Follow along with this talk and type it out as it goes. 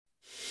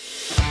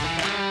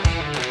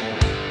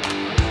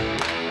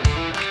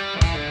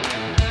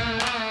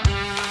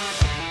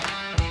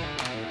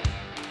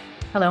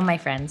Hello, my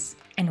friends,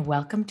 and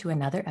welcome to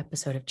another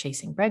episode of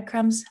Chasing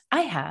Breadcrumbs.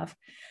 I have a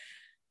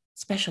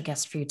special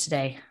guest for you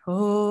today.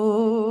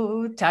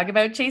 Oh, talk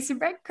about chasing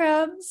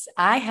breadcrumbs.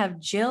 I have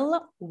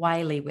Jill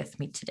Wiley with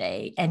me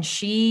today, and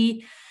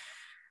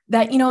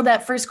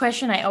that first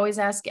question I always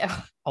ask,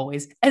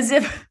 always, as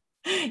if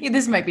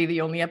this might be the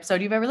only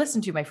episode you've ever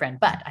listened to, my friend,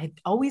 but I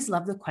always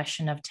love the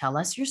question of tell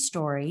us your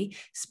story,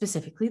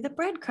 specifically the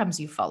breadcrumbs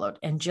you followed.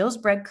 And Jill's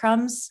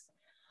breadcrumbs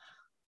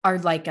are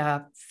like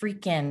a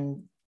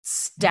freaking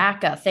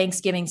stack of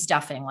Thanksgiving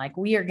stuffing. Like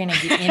we are going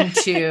to get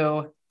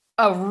into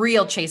a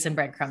real chasing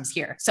breadcrumbs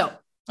here. So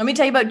let me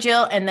tell you about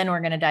Jill, and then we're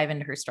going to dive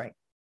into her story.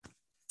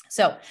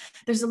 So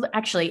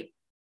actually,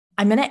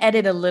 I'm going to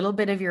edit a little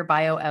bit of your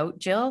bio out,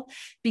 Jill,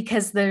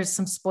 because there's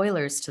some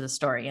spoilers to the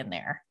story in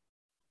there.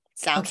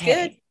 Sounds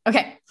good.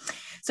 Okay.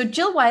 So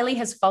Jill Wiley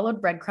has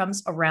followed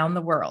breadcrumbs around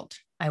the world.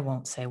 I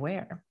won't say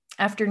where.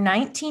 After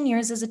 19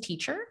 years as a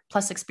teacher,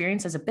 plus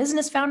experience as a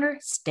business founder,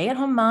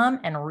 stay-at-home mom,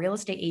 and a real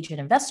estate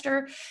agent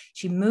investor,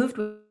 she moved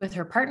with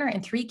her partner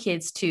and 3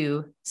 kids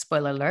to,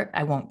 spoiler alert,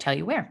 I won't tell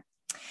you where.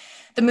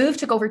 The move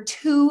took over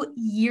 2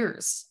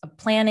 years of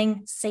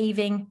planning,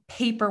 saving,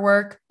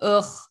 paperwork.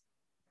 I'm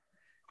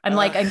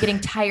getting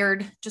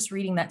tired just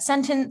reading that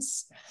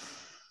sentence.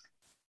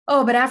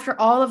 Oh, but after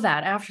all of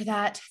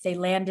that, they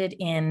landed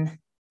in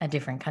a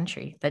different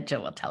country that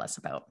Jill will tell us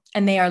about,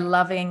 and they are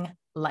loving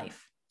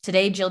life.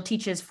 Today, Jill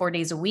teaches 4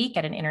 days a week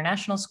at an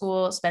international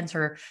school, spends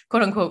her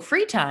quote unquote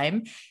free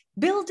time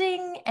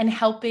building and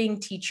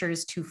helping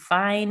teachers to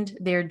find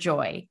their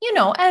joy. You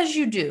know, as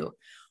you do.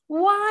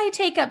 Why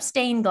take up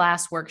stained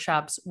glass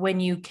workshops when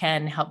you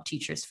can help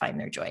teachers find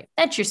their joy?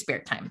 That's your spare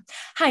time.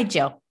 Hi,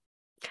 Jill.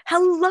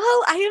 Hello.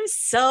 I am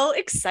so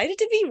excited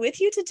to be with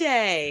you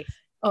today.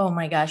 Oh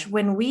my gosh.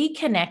 When we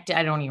connected,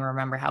 I don't even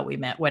remember how we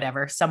met,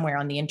 whatever, somewhere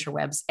on the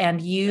interwebs.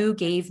 And you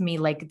gave me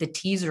like the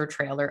teaser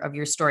trailer of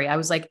your story. I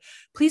was like,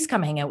 please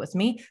come hang out with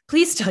me.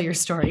 Please tell your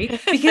story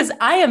because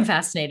I am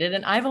fascinated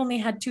and I've only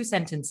had 2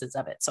 sentences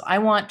of it. So I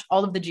want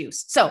all of the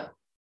juice. So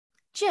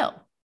Jill,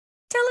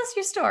 tell us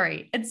your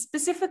story, and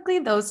specifically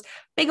those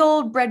big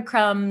old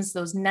breadcrumbs,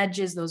 those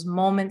nudges, those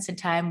moments in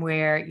time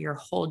where your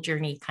whole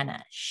journey kind of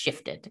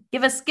shifted.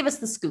 Give us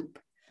the scoop.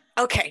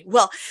 Okay.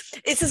 Well,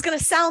 this is going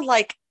to sound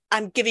like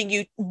I'm giving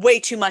you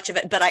way too much of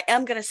it, but I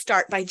am going to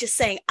start by just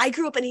saying I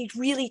grew up in a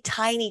really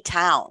tiny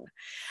town,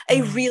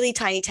 really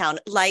tiny town.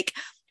 Like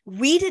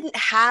we didn't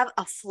have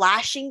a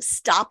flashing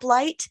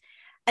stoplight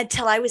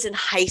until I was in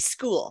high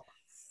school.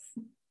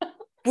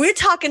 We're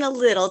talking a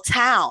little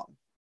town.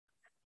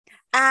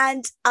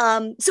 And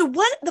so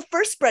the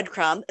first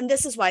breadcrumb, and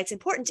this is why it's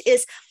important,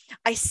 is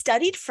I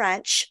studied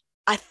French.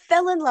 I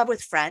fell in love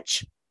with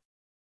French.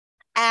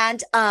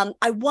 And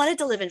I wanted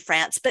to live in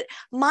France, but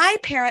my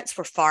parents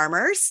were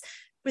farmers.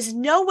 There was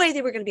no way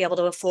they were going to be able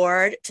to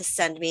afford to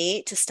send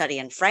me to study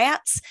in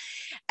France.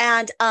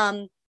 And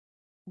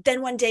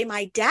then one day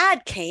my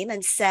dad came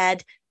and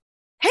said,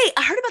 hey,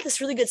 I heard about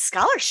this really good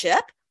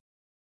scholarship.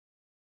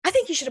 I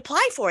think you should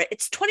apply for it.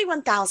 It's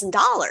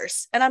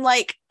 $21,000. And I'm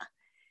like,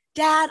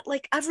 Dad,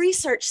 like I've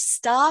researched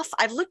stuff.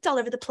 I've looked all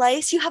over the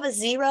place. You have a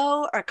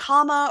zero or a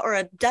comma or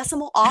a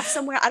decimal off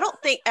somewhere. I don't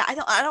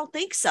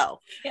think so.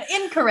 Yeah,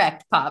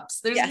 incorrect, Pops.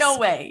 There's no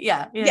way.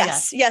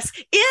 Yes.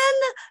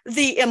 In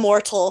the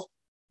immortal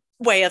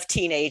way of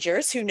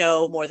teenagers who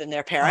know more than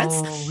their parents.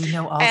 Oh, we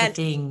know all the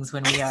things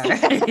when we are.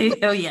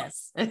 Oh,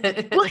 yes.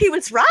 Well, he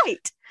was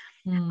right.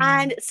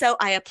 And so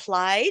I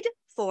applied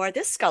for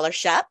this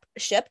scholarship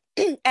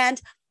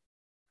and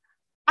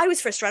I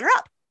was first runner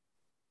up.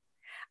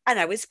 And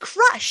I was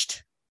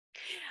crushed.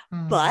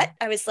 But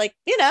I was like,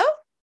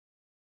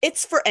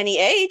 it's for any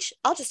age.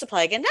 I'll just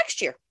apply again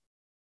next year.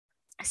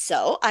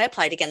 So I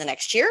applied again the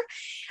next year.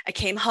 I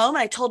came home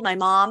and I told my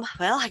mom,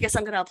 well, I guess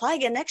I'm going to apply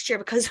again next year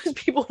because those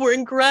people were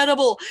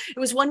incredible. It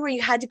was one where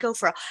you had to go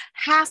for a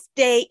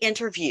half-day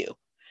interview.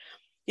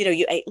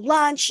 You ate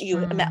lunch, you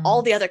met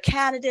all the other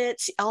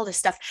candidates, all this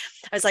stuff.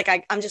 I was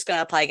like, I'm just going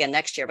to apply again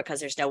next year because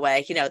there's no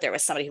way, there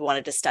was somebody who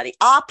wanted to study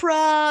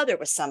opera. There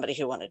was somebody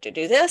who wanted to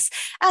do this.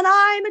 And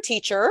I'm a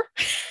teacher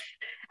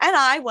and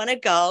I want to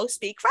go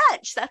speak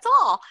French. That's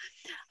all.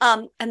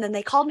 And then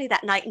they called me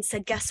that night and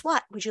said, guess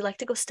what? Would you like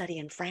to go study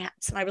in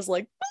France? And I was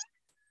like,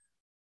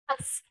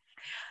 yes.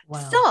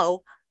 Wow.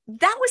 So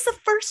that was the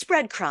first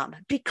breadcrumb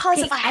because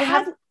if I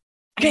hadn't,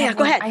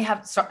 go ahead.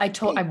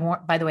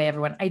 By the way,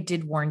 everyone, I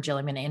did warn Jill,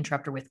 I'm going to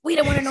interrupt her with, wait,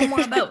 I want to know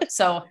more about.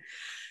 So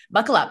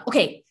buckle up.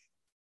 Okay.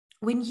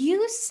 When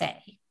you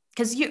say,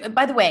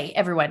 by the way,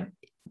 everyone,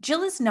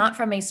 Jill is not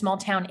from a small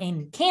town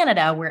in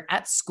Canada where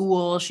at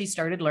school she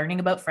started learning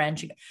about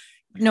French.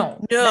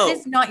 No, that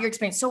is not your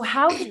experience. So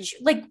how did you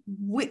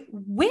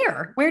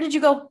where did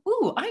you go?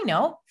 Ooh, I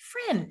know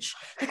French.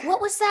 Like, what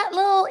was that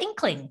little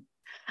inkling?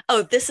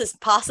 Oh, this is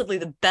possibly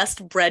the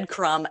best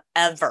breadcrumb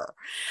ever.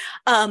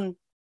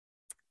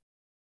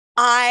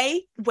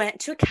 I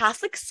went to a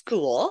Catholic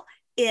school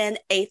in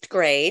 8th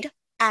grade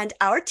And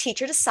our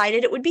teacher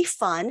decided it would be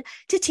fun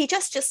to teach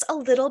us just a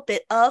little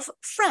bit of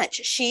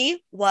French.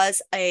 She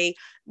was a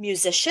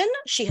musician.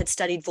 She had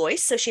studied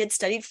voice, so she had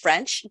studied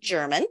French,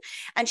 German,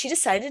 and she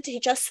decided to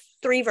teach us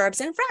 3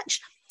 verbs in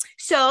French.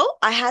 So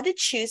I had to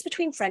choose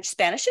between French,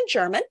 Spanish, and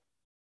German.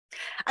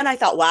 And I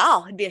thought,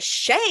 wow, it'd be a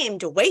shame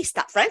to waste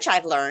that French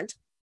I've learned.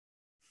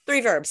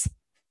 3 verbs.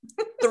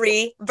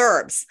 3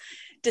 verbs.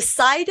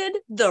 Decided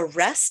the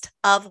rest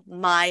of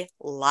my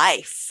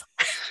life.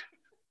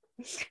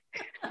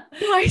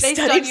 I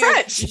studied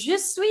French. Je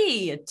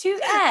suis, tu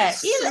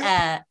es, il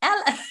est,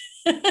 elle.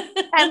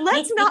 And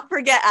let's not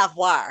forget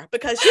avoir,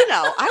 because,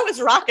 I was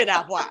rocking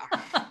avoir.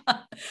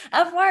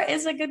 Avoir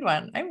is a good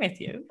one. I'm with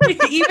you.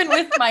 Even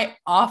with my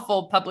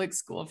awful public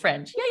school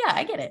French. Yeah,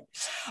 I get it.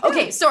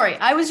 Okay, sorry.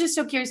 I was just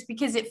so curious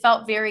because it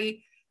felt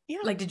very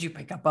like, did you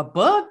pick up a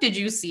book? Did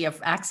you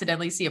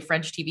accidentally see a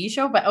French TV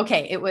show? But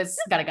okay, it was,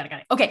 got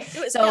it. Okay,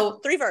 so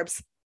 3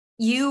 verbs.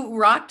 You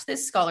rocked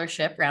this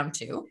scholarship round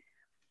 2.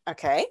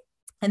 Okay.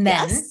 And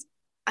then? Yes.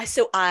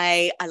 So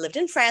I lived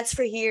in France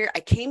for a year. I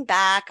came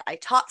back. I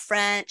taught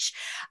French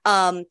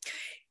for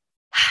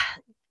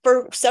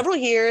several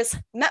years,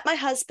 met my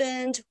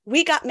husband.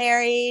 We got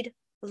married.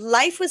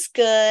 Life was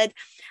good.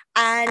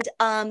 And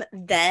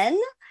then,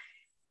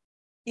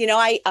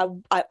 I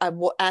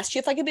asked you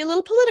if I could be a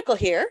little political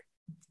here.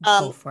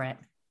 Go for it.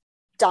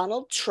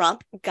 Donald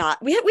Trump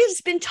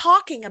we've been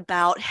talking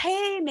about,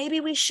 hey, maybe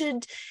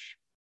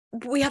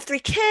we have 3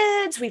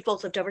 kids. We've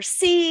both lived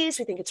overseas.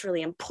 We think it's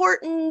really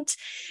important.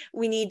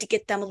 We need to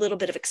get them a little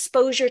bit of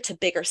exposure to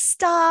bigger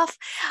stuff.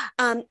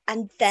 And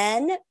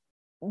then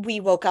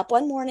we woke up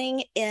one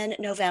morning in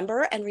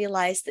November and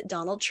realized that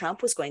Donald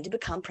Trump was going to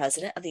become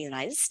president of the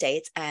United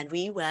States. And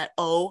we went,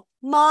 oh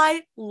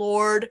my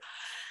Lord.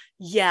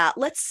 Yeah,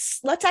 let's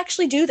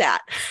actually do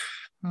that.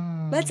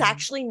 Let's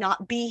actually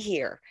not be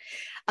here.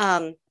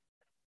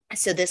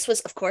 So this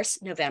was, of course,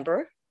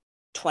 November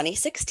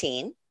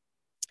 2016.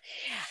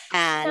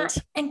 And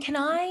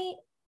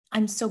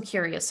I'm so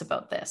curious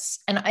about this.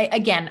 And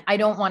I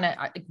don't want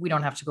to, we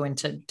don't have to go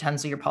into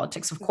tons of your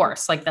politics, of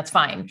course, like that's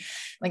fine.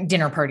 Like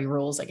dinner party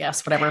rules, I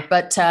guess, whatever,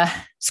 but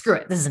screw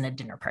it. This isn't a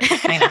dinner party. I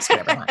can ask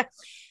whatever I want.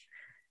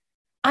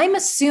 I'm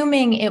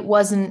assuming it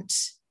wasn't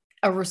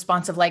a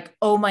response of like,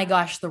 oh my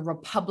gosh, the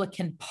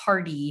Republican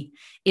Party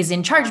is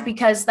in charge,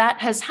 because that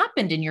has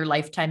happened in your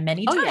lifetime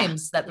many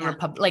times that the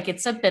Republic,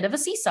 it's a bit of a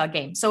seesaw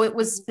game. So it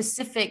was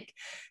specific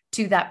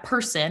to that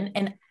person.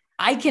 And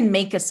I can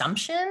make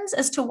assumptions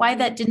as to why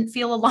that didn't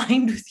feel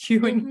aligned with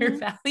you and your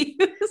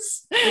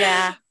values.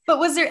 Yeah. But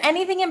was there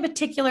anything in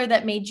particular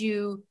that made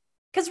you,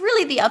 because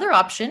really the other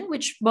option,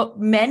 which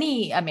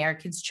many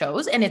Americans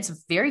chose, and it's a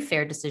very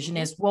fair decision,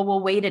 is, well, we'll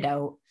wait it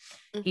out.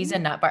 He's a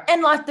nut bar.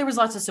 And there was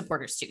lots of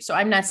supporters too. So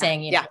I'm not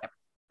saying,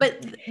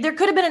 but there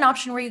could have been an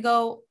option where you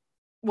go,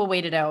 we'll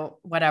wait it out,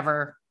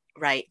 whatever.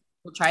 Right.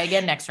 We'll try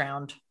again next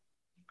round.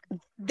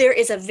 There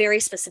is a very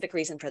specific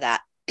reason for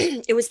that.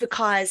 It was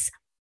because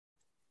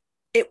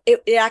it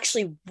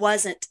actually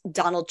wasn't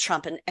Donald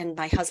Trump, and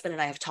my husband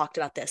and I have talked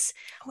about this.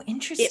 Oh,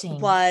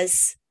 interesting.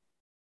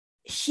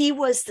 He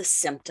was the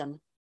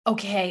symptom.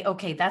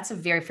 Okay. That's a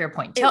very fair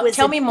point.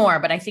 Tell me more,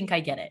 but I think I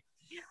get it.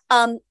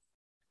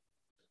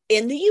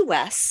 In the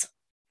US,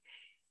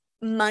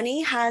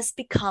 money has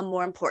become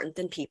more important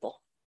than people.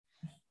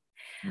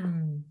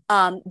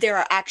 There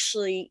are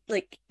actually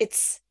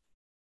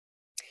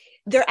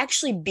they're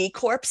actually B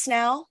Corps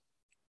now.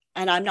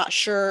 And I'm not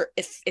sure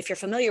if you're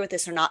familiar with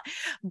this or not,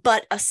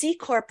 but a C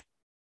Corp,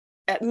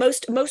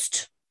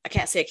 most, I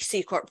can't say a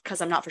C Corp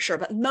because I'm not for sure,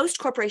 but most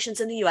corporations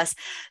in the US,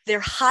 their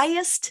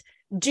highest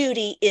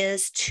duty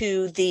is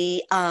to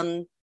the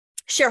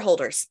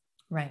shareholders.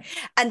 Right.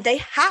 And they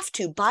have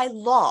to, by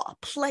law,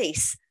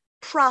 place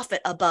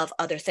profit above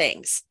other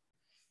things.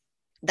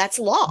 That's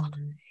law.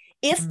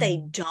 If they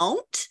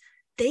don't,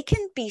 they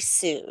can be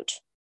sued.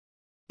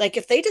 Like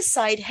if they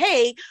decide,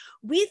 hey,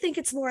 we think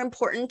it's more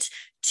important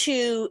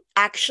to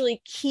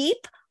actually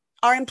keep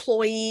our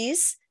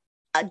employees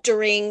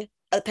during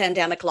a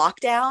pandemic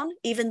lockdown,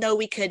 even though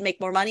we could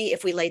make more money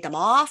if we laid them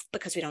off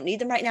because we don't need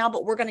them right now,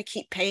 but we're going to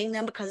keep paying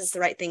them because it's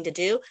the right thing to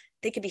do,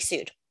 they could be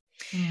sued.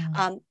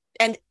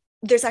 And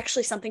there's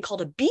actually something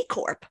called a B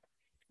Corp,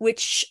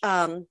 which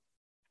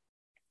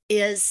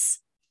is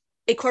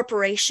a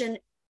corporation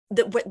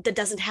that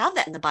doesn't have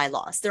that in the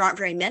bylaws. There aren't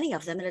very many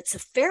of them, and it's a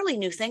fairly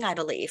new thing, I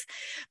believe.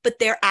 But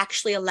they're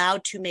actually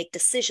allowed to make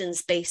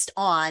decisions based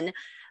on,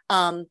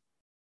 I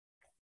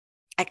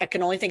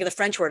can only think of the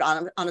French word,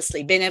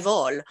 honestly,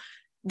 bénévole.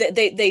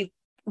 They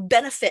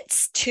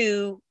benefits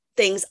to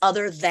things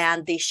other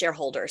than the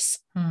shareholders.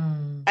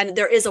 And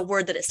there is a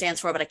word that it stands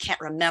for, but I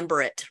can't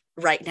remember it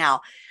right now.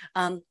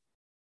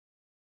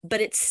 But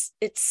it's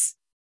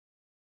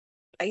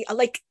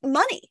like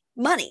money.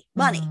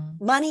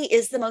 Money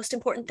is the most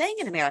important thing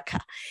in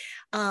America.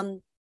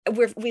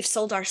 We've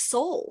sold our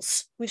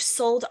souls. We've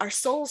sold our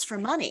souls for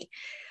money.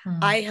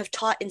 I have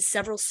taught in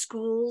several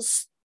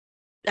schools.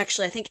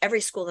 Actually, I think every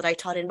school that I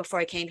taught in before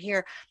I came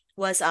here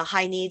was a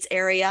high needs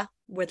area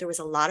where there was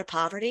a lot of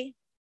poverty.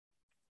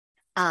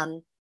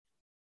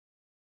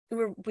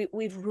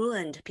 we've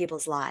ruined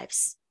people's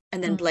lives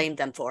and then Mm. blamed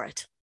them for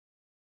it.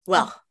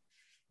 Well, Oh,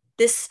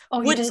 this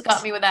you just got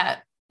wouldn't, me with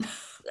that.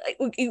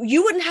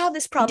 you wouldn't have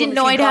this I problem didn't if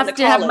know you'd I'd gone to have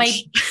to have my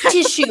college.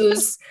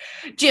 tissues,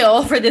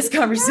 Jill, for this Yeah,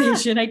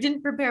 conversation. I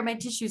didn't prepare my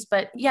tissues,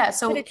 but yeah. but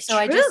So, it's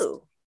I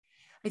true.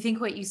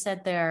 think what you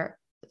said there,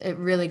 it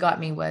really got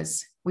me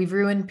was we've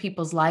ruined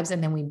people's lives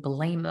and then we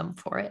blame them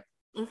for it.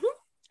 Mm-hmm.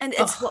 And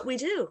it's Oh, what we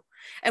do.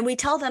 And we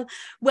tell them,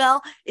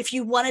 well, if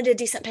you wanted a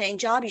decent paying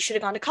job, you should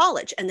have gone to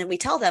college. And then we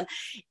tell them,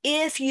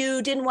 if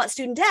you didn't want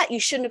student debt, you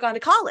shouldn't have gone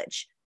to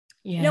college.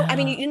 No, I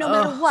mean, yeah. no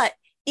matter Oh, what,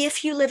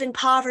 if you live in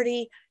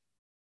poverty,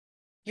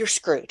 you're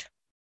screwed.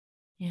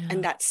 yeah.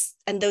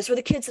 And those were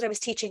the kids that I was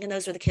teaching, and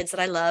those were the kids that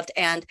I loved.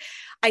 And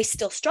I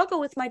still struggle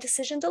with my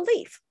decision to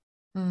leave,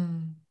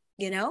 Mm,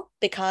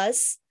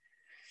 because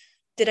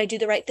did I do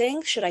the right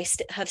thing? Should I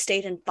have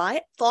stayed and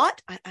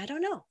fought? I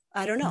don't know.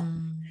 I don't know.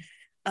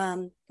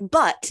 mm,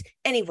 But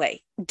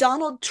anyway,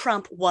 Donald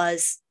Trump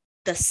was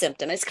the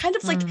symptom. It's kind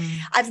of like, mm,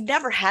 I've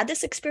never had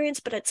this experience,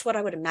 but it's what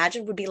I would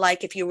imagine would be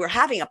like if you were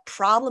having a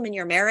problem in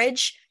your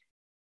marriage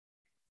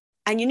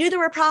and you knew there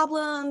were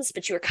problems,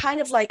 but you were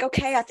kind of like,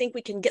 okay, I think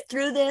we can get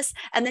through this.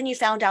 And then you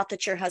found out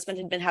that your husband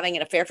had been having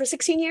an affair for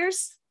 16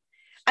 years.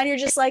 And you're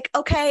just like,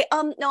 okay,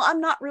 no,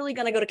 I'm not really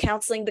going to go to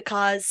counseling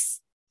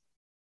because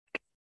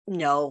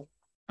no,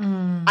 I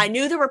mm.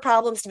 knew there were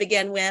problems to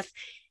begin with.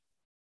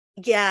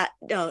 Yeah,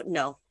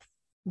 no.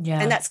 And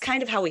Yeah. that's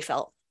kind of how we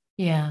felt.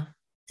 Yeah.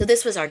 So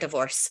this was our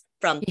divorce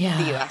from the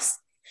Yeah. US.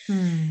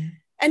 Hmm.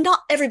 And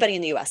not everybody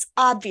in the US,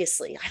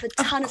 obviously. I have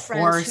a Of ton of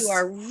friends who course.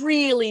 are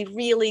really,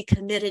 really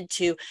committed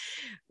to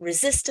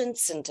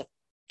resistance and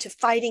to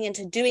fighting and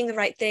to doing the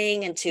right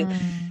thing and to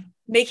Mm,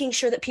 making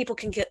sure that people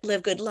can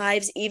live good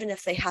lives, even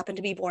if they happen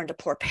to be born to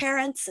poor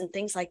parents and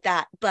things like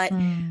that. But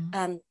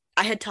mm,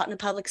 I had taught in a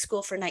public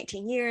school for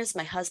 19 years.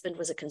 My husband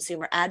was a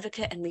consumer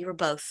advocate, and we were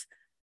both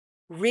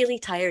really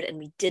tired, and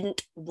we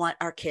didn't want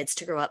our kids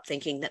to grow up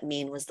thinking that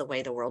mean was the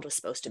way the world was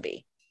supposed to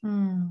be.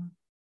 mm.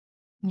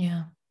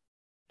 Yeah.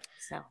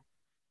 So,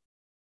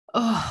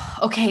 Oh,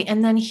 okay.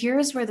 And then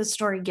here's where the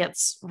story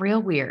gets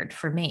real weird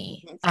for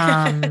me.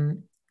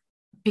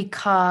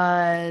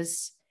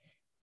 Because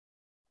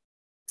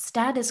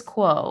status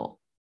quo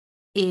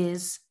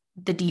is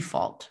the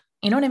default.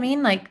 You know what I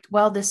mean? Like,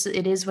 well,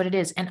 it is what it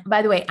is. And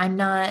by the way, I'm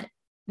not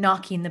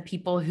knocking the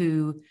people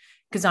who,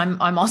 because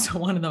I'm also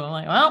one of them. I'm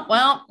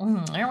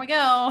like, there we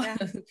go. yeah,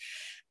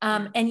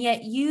 yeah. And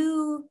yet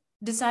you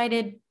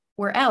decided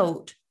we're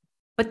out,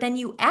 but then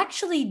you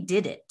actually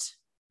did it.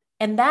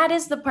 And that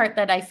is the part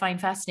that I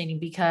find fascinating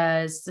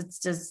because it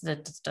just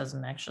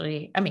doesn't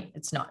actually, I mean,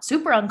 it's not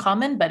super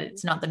uncommon, but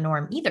it's not the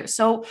norm either.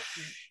 So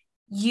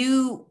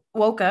you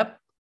woke up,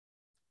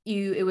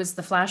 it was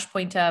the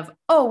flashpoint of,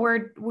 oh,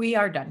 we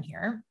are done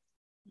here.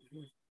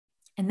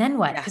 And then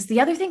what? Yeah. Because the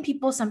other thing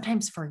people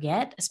sometimes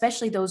forget,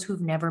 especially those who've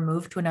never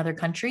moved to another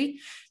country,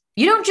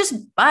 you don't just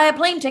buy a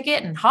plane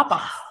ticket and hop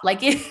off.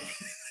 Like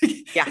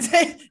Yeah.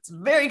 it's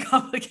very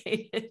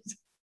complicated.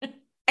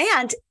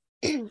 And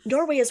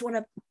Norway is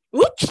the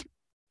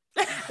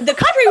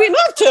country we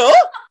moved to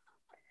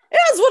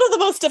is one of the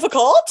most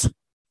difficult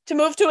to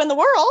move to in the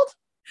world.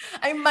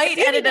 I might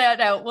edit that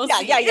out. We'll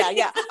see.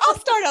 Yeah. I'll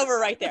start over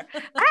right there.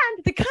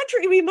 And the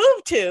country we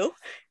moved to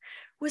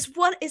is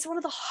one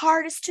of the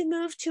hardest to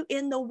move to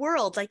in the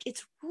world. Like,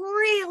 it's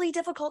really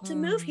difficult to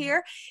move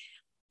here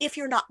if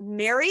you're not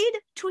married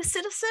to a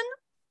citizen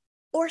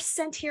or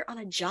sent here on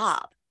a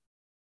job.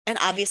 And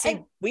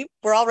obviously we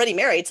were already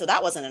married, so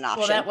that wasn't an option.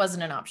 Well, that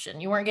wasn't an option.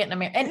 You weren't getting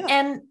married.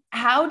 And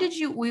how did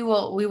you, we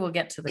will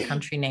get to the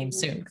country name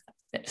soon.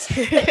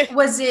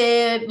 Was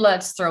it,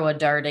 let's throw a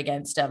dart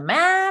against a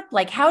map?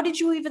 Like, how did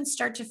you even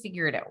start to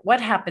figure it out?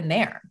 What happened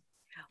there?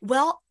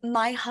 Well,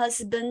 my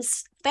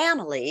husband's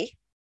family,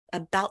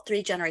 about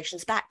 3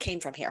 generations back, came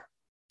from here.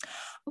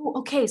 Oh,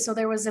 okay. So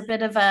there was a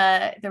bit of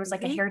a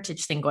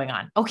heritage thing going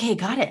on. Okay,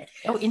 got it.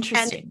 Oh,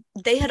 interesting.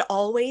 And they had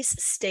always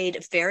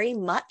stayed very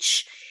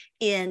much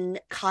in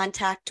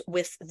contact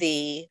with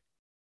the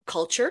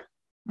culture.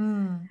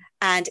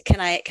 And can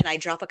I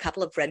drop a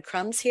couple of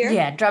breadcrumbs here?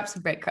 Yeah, drop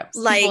some breadcrumbs.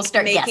 Like, people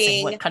start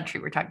guessing what country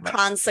we're talking about.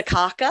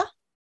 Pransakaka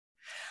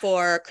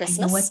for Christmas.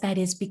 I know what that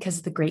is because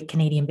of the Great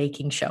Canadian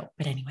Baking Show.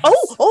 But anyway.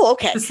 Oh,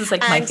 okay. This is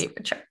like my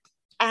favorite show.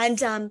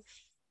 And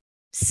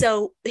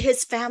so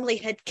his family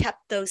had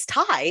kept those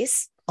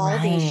ties all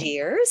these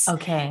years.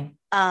 Okay.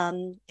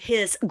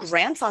 His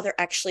grandfather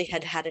actually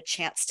had a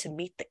chance to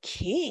meet the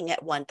king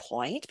at one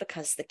point,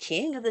 because the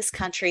king of this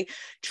country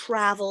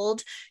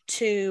traveled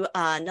to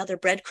another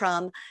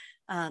breadcrumb,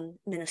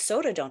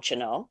 Minnesota, don't you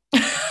know?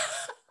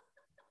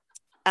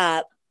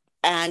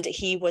 And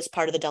he was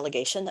part of the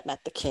delegation that met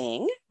the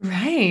king.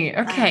 Right.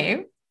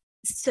 Okay.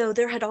 So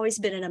there had always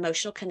been an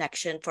emotional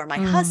connection for my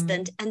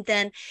husband. And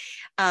then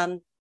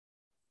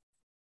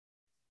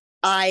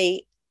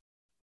I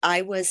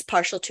was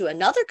partial to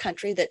another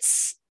country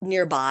that's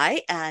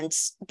nearby,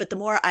 but the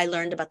more I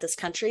learned about this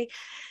country,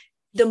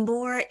 the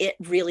more it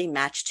really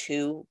matched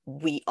who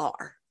we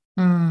are.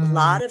 A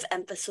lot of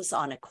emphasis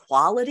on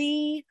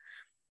equality,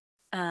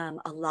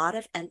 a lot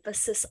of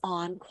emphasis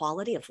on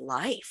quality of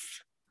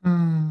life.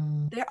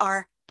 Mm. There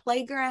are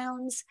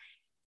playgrounds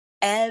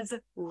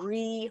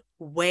everywhere.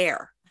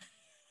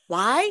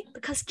 Why?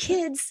 Because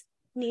kids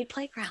need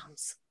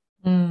playgrounds.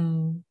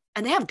 Mm.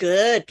 And they have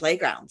good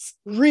playgrounds,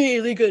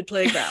 really good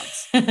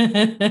playgrounds.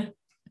 But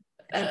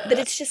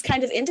it's just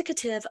kind of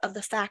indicative of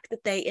the fact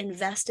that they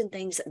invest in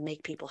things that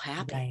make people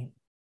happy. Right.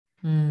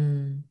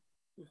 Mm.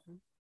 Mm-hmm.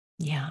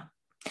 Yeah.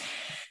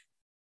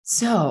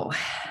 So,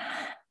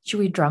 should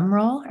we drum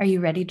roll? Are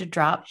you ready to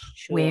drop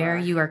where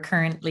you are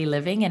currently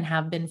living and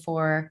have been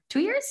for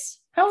 2 years?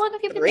 How long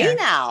have you been there? 3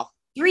 now.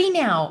 3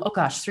 now. Oh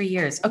gosh, 3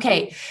 years.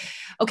 Okay.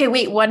 Okay,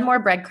 wait, one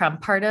more breadcrumb.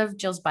 Part of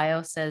Jill's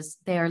bio says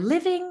they are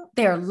loving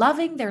their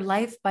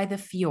life by the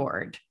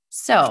fjord.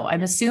 So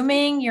I'm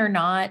assuming you're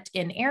not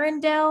in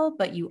Arendelle,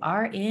 but you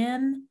are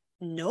in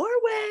Norway.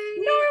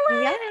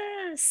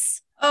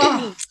 Yes.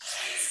 Oh.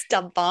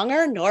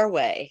 Stavanger,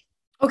 Norway.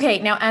 Okay,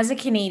 now as a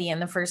Canadian,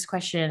 the first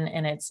question,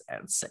 and it's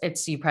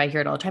you probably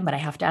hear it all the time, but I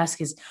have to ask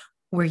is,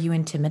 were you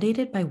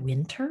intimidated by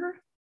winter?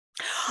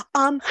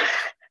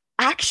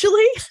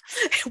 Actually,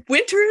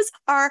 winters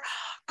are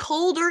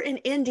colder in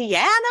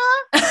Indiana,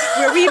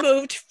 where we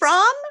moved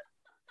from,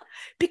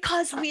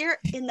 because we're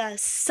in the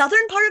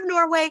southern part of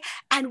Norway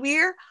and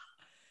we're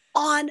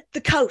on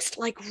the coast,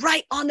 like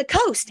right on the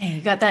coast. Hey,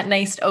 you got that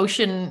nice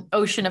ocean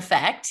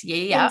effect.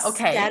 Yeah.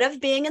 Okay. Instead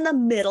of being in the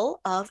middle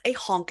of a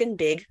honking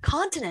big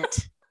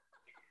continent.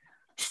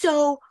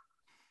 So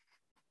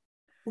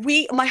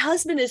my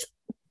husband is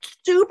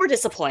super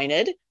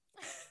disappointed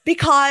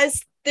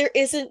because there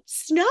isn't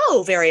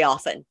snow very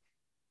often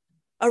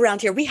around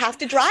here. We have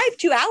to drive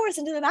 2 hours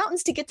into the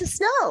mountains to get to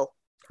snow.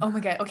 Oh my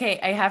God. Okay.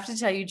 I have to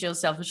tell you, Jill,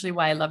 selfishly,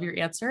 why I love your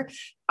answer.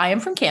 I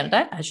am from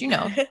Canada, as you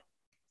know,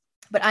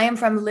 but I am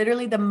from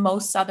literally the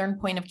most southern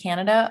point of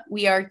Canada.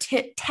 We are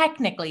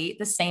technically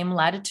the same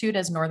latitude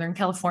as Northern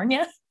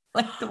California,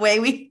 like the way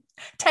we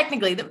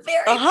technically the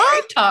very,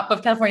 very top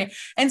of California.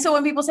 And so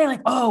when people say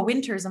like, oh,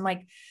 winters, I'm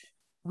like,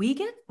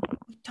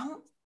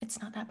 it's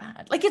not that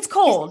bad. Like, it's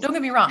cold. Don't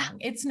get me wrong.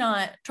 It's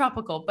not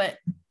tropical, but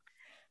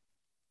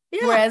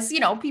whereas,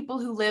 people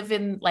who live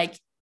in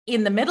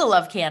the middle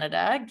of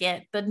Canada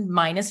get the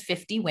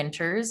 -50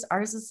 winters.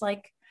 Ours is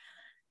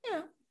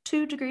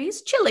 2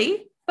 degrees,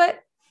 chilly,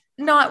 but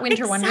not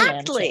winter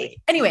wonderland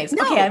chilly. Anyways,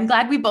 okay, I'm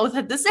glad we both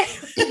had the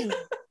same.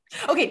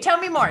 Okay, tell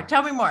me more.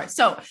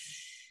 So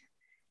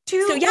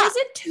was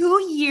it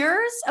 2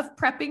 years of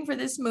prepping for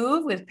this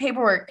move with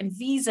paperwork and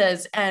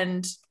visas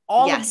and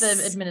all of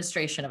the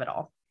administration of it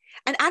all?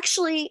 And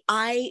actually,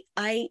 I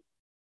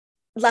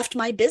left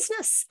my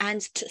business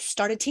and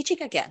started teaching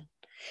again,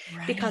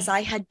 because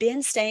I had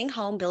been staying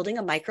home building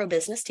a micro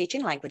business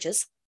teaching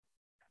languages.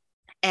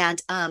 And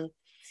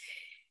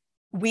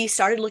we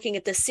started looking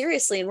at this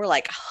seriously, and we're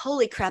like,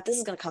 holy crap, this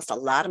is going to cost a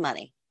lot of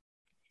money.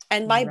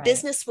 And my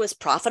business was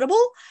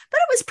profitable, but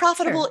it was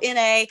profitable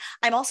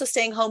I'm also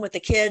staying home with the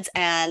kids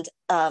and,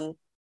 and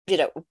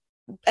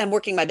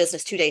working my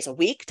business 2 days a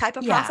week type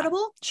of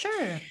profitable.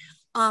 Sure.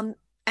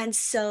 And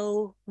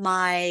so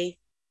my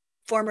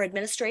former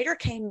administrator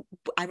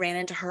I ran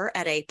into her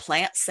at a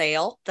plant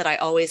sale that I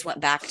always went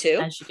back to.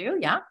 As you do,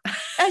 yeah.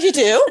 As you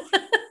do.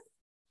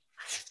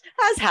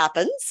 As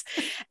happens.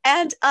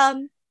 And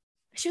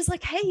she was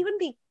like, hey, you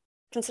wouldn't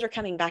consider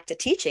coming back to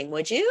teaching,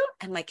 would you?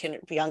 And my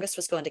youngest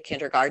was going to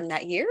kindergarten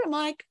that year. I'm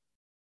like,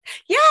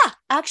 yeah,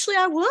 actually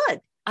I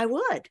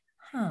would.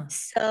 Huh.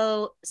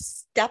 So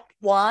step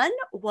 1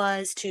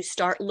 was to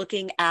start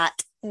looking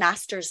at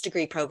master's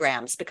degree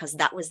programs, because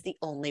that was the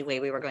only way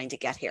we were going to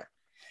get here.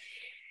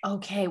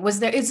 Okay.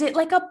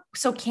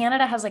 So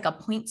Canada has a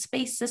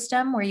points-based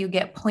system where you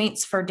get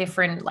points for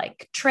different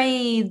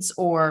trades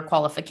or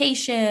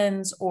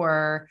qualifications,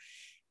 or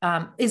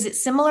is it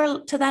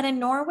similar to that in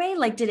Norway?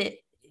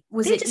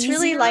 They just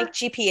really like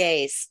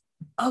GPAs.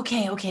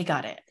 Okay.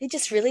 Got it. They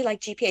just really like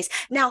GPAs.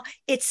 Now,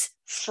 it's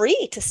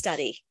free to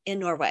study in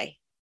Norway,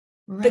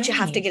 but you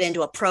have to get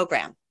into a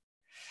program.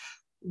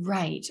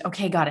 Right.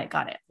 Okay. Got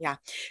it. Yeah.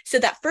 So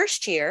that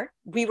first year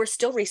we were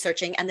still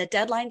researching, and the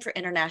deadline for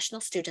international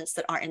students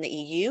that aren't in the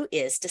EU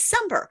is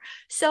December.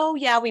 So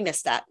yeah, we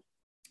missed that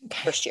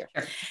first year.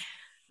 Sure.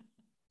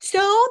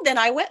 So then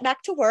I went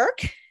back to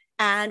work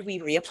and we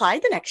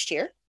reapplied the next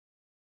year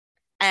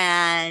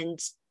and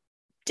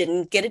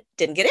didn't get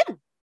in.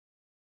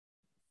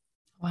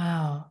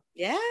 Wow.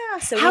 Yeah.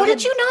 So how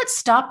did you not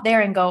stop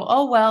there and go,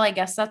 oh, well, I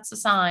guess that's a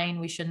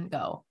sign we shouldn't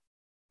go?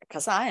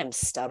 Because I am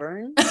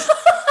stubborn.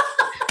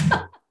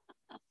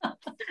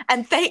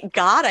 And thank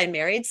God I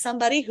married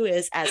somebody who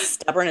is as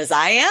stubborn as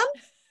I am.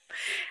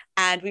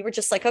 And we were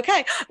just like,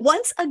 okay,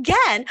 once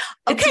again,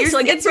 okay, so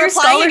it's your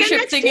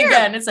scholarship thing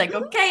again. It's like,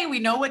 okay, we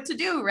know what to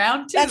do.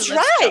 Round 2. That's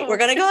right. We're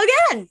going to go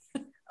again.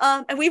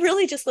 And we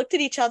really just looked at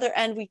each other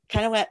and we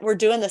kind of went, we're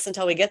doing this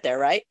until we get there,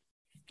 right?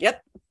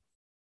 Yep.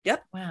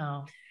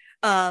 Wow.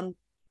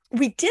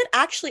 We did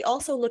actually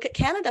also look at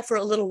Canada for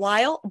a little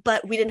while,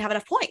 but we didn't have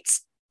enough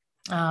points.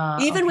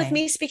 Even with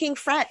me speaking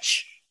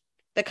French,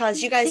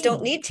 because you guys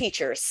don't need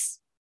teachers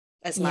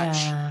as much.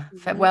 Yeah.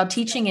 Mhm. Well,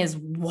 teaching is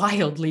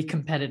wildly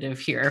competitive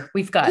here.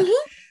 We've got Mhm.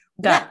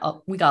 Yeah,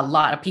 we got a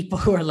lot of people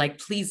who are like,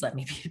 please let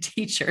me be a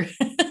teacher.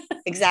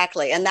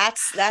 exactly. And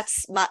that's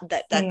my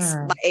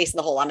Fair. ace in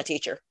the hole. I'm a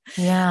teacher.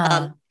 Um,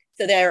 Yeah.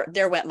 so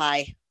there went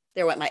my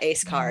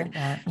ace I card. like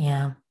that.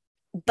 Yeah.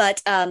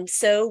 But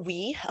so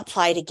we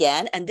applied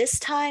again, and this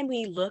time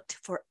we looked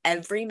for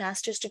every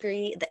master's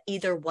degree that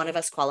either one of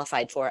us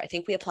qualified for. I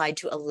think we applied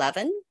to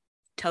 11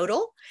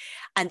 total,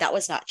 and that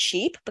was not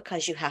cheap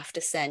because you have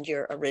to send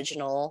your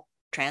original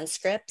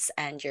transcripts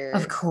and Of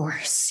your.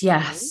 course. Mhm.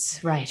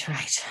 Yes. Right.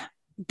 Right.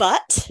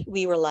 But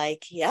we were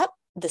like, yep,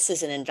 this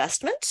is an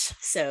investment,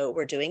 so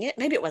we're doing it.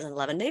 Maybe it wasn't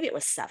 11, maybe it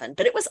was 7,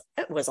 but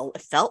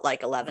it felt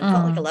like 11,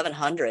 felt like Mm.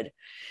 1100.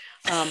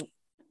 Um,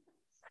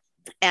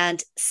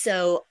 And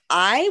so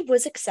I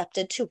was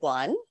accepted to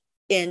one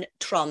in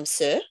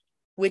Tromsø,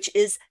 which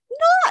is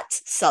not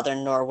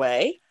southern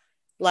Norway. Okay.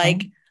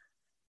 Like,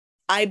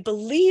 I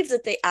believe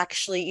that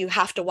you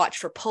have to watch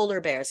for polar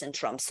bears in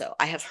Tromsø.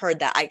 I have heard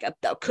that.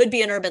 That could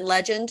be an urban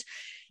legend,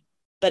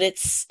 but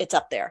it's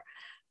up there.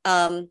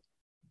 Um,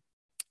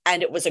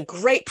 and it was a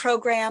great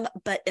program,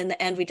 but in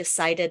the end, we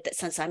decided that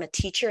since I'm a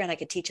teacher and I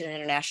could teach at an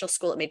international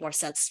school, it made more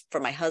sense for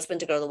my husband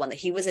to go to the one that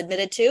he was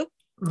admitted to.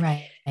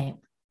 Right.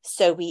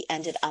 So we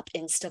ended up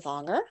in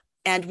Stavanger,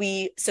 and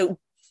so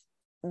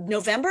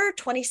November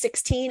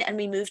 2016, and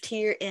we moved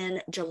here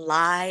in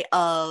July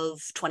of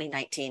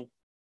 2019.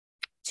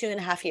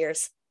 2.5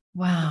 years.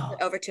 Wow.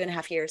 Over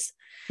 2.5 years.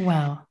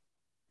 Wow.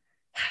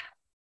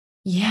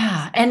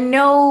 Yeah. And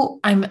no,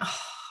 I'm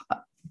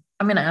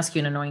going to ask you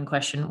an annoying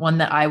question, one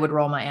that I would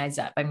roll my eyes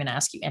at, but I'm going to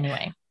ask you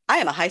anyway. I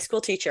am a high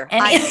school teacher.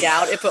 And I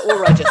doubt if it will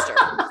register.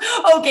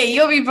 Okay,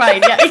 you'll be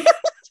fine. Yeah.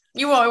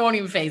 It won't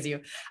even phase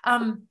you.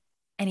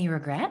 Any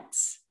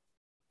regrets?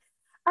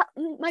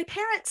 My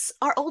parents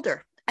are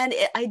older, and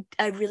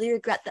I really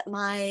regret that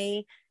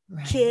my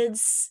Right.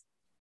 kids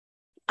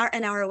aren't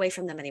an hour away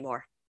from them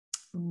anymore.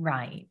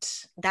 Right.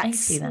 I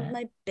see That's that.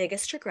 my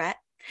biggest regret.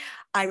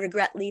 I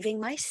regret leaving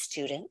my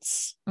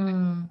students.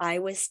 Mm, I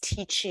was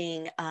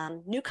teaching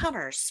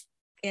newcomers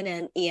in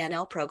an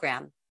ENL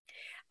program,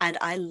 and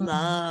I mm,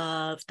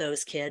 love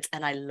those kids,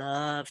 and I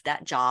love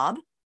that job,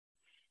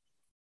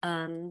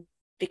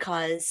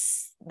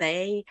 because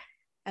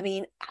I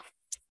mean,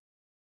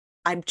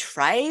 I'm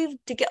trying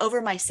to get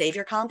over my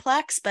savior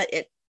complex, but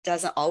it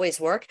doesn't always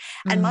work.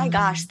 And my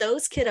gosh, mm.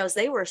 those kiddos,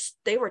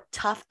 they were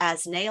tough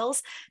as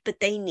nails, but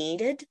they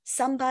needed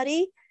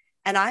somebody.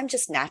 And I'm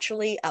just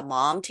naturally a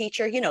mom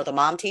teacher, the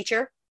mom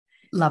teacher.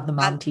 Love the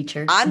mom I'm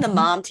teacher. I'm the Hmm.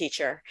 mom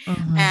teacher.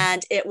 Hmm.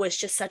 And it was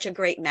just such a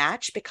great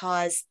match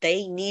because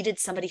they needed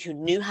somebody who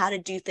knew how to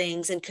do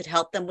things and could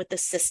help them with the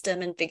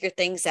system and figure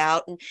things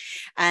out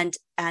and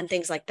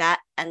things like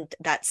that. And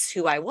that's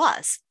who I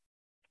was.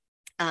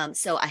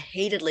 So I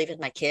hated leaving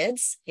my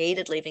kids,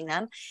 hated leaving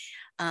them.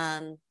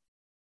 Um,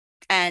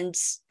 and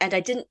I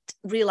didn't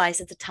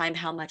realize at the time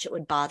how much it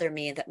would bother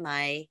me that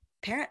my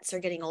parents are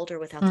getting older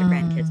without their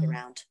grandkids Mm.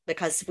 around,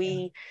 because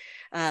Yeah.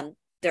 um,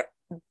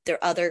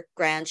 their other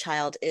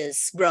grandchild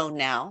is grown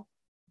now.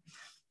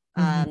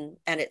 Hmm.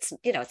 And it's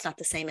not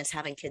the same as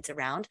having kids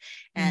around.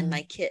 And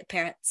my Mm. kid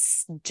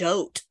parents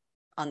dote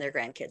on their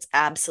grandkids,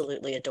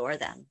 absolutely adore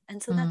them.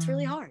 And so that's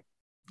really Mm. hard.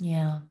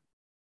 Yeah.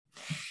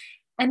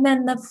 And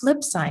then the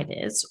flip side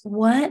is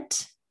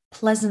what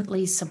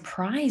pleasantly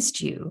surprised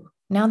you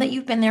now that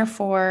you've been there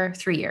for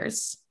 3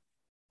 years?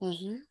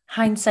 Mm-hmm.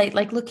 Hindsight,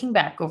 like looking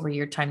back over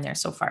your time there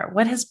so far,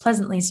 what has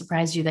pleasantly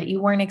surprised you that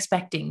you weren't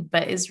expecting,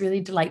 but is really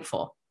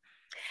delightful?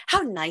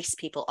 How nice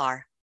people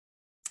are.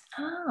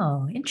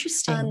 Oh, Um,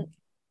 interesting.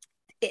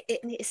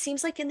 it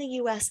seems like in the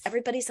US,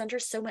 everybody's under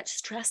so much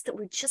stress that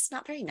we're just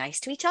not very nice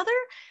to each other.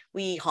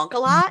 We honk a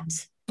Mm.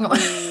 lot.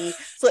 We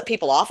flip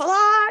people off a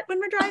lot when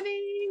we're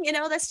driving.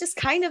 That's just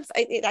kind of,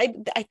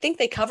 I think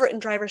they cover it in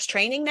driver's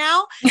training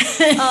now.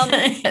 Um,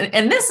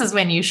 And this is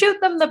when you shoot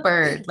them the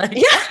bird. Like,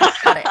 okay,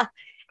 got it. yeah.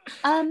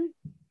 um,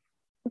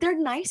 they're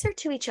nicer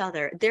to each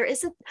other. There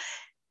is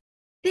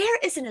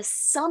an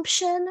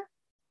assumption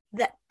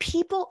that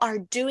people are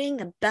doing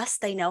the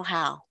best they know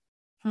how.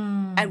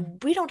 Hmm.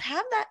 And we don't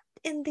have that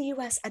in the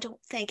US, I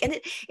don't think. And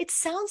it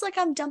sounds like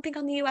I'm dumping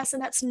on the US,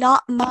 and that's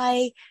not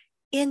my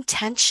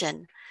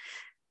intention.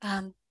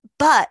 Um,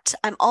 but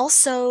I'm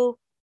also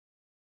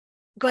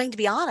going to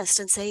be honest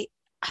and say,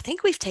 I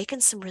think we've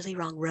taken some really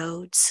wrong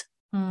roads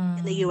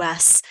in the Hmm.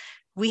 US.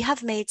 We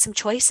have made some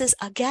choices,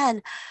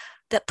 again,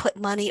 that put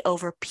money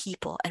over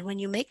people. And when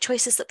you make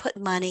choices that put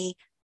money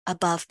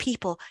above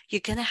people, you're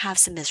going to have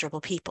some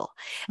miserable people.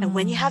 And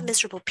when you have Hmm.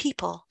 miserable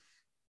people,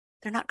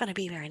 they're not going to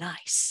be very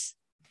nice.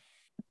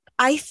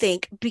 I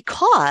think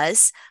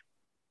because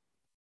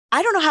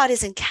I don't know how it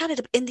is in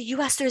Canada, but in the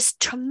US, there's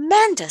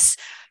tremendous,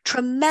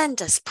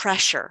 tremendous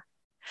pressure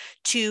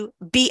to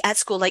be at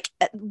school. Like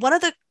one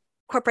of the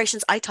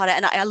corporations I taught at,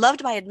 and I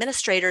loved my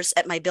administrators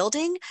at my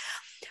building,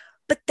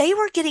 but they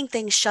were getting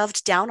things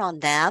shoved down on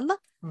them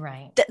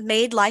Right. that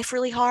made life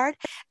really hard.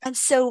 And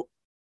so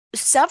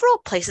several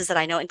places that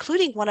I know,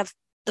 including one of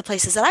the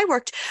places that I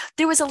worked,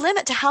 there was a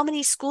limit to how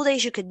many school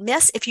days you could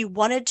miss if you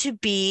wanted to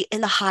be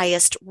in the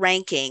highest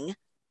ranking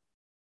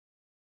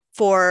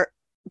for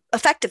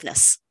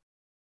effectiveness.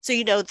 So,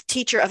 the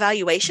teacher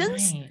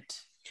evaluations, Right.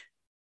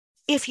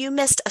 if you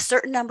missed a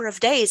certain number of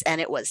days,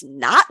 and it was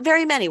not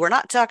very many, we're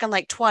not talking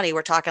like 20,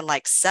 we're talking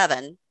like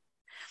 7,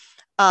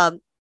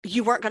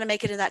 you weren't going to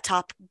make it in that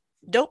top.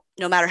 Nope.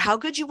 No matter how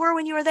good you were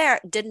when you were there,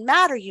 it didn't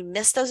matter. You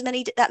missed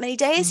that many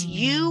days,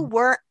 you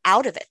were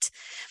out of it.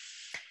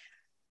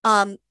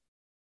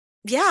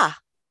 Yeah,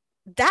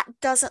 that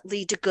doesn't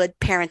lead to good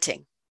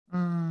parenting.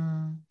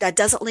 That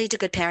doesn't lead to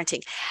good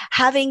parenting.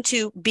 Having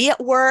to be at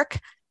work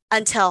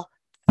until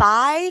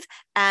 5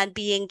 and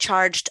being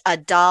charged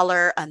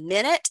 $1 a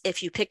minute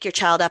if you pick your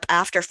child up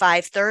after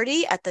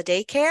 5:30 at the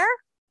daycare.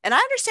 And I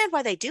understand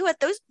why they do it.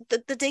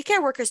 The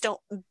daycare workers don't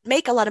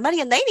make a lot of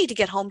money and they need to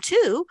get home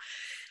too.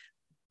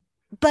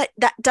 But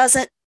that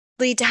doesn't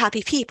lead to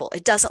happy people.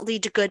 It doesn't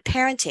lead to good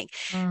parenting.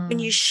 When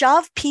you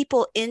shove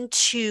people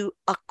into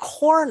a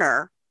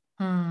corner,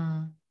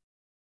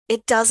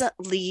 it doesn't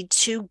lead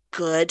to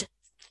good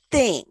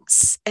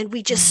things. And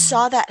we just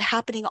saw that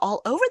happening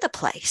all over the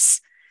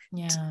place.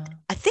 Yeah.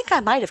 I think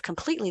I might have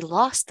completely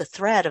lost the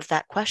thread of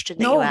that question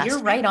that you asked. No,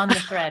 you're right on the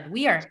thread.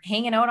 We are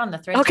hanging out on the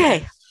thread. Okay.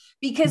 Together.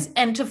 Because,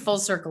 and to full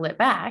circle it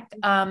back,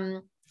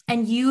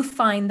 and you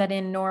find that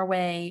in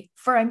Norway,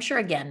 for I'm sure,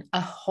 again,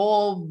 a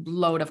whole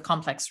load of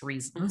complex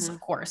reasons, of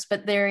course,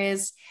 but there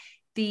is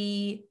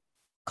the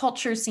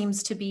culture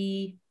seems to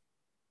be,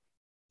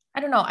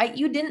 I don't know,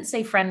 you didn't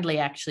say friendly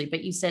actually,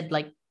 but you said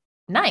like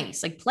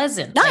nice, like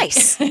pleasant.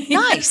 Nice,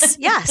 nice,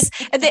 yes.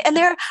 And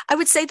they're, I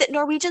would say that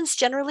Norwegians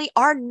generally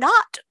are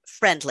not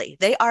friendly.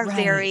 They are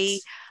very,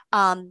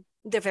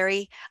 they're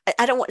very,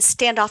 I don't want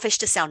standoffish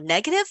to sound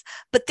negative,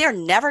 but they're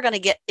never going to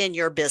get in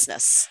your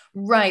business.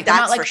 Right. They're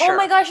not like, oh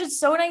my gosh, it's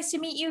so nice to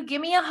meet you.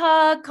 Give me a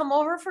hug. Come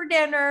over for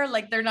dinner.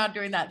 Like they're not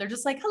doing that. They're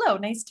just like, hello,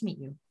 nice to meet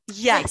you.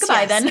 Yes.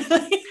 Goodbye then.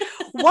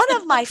 One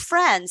of my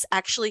friends,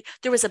 actually,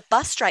 there was a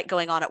bus strike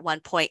going on at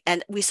one point,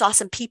 and we saw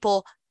some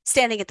people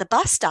standing at the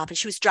bus stop,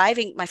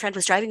 and my friend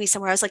was driving me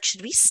somewhere. I was like,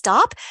 should we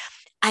stop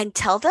and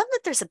tell them that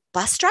there's a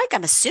bus strike?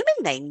 I'm assuming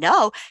they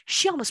know.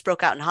 She almost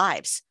broke out in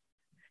hives.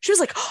 She was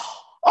like,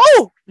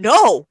 oh,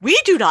 no, we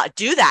do not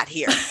do that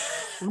here.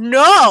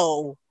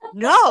 No.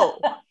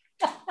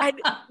 And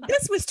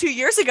this was 2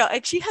 years ago,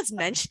 and she has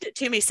mentioned it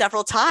to me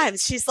several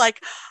times. She's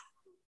like,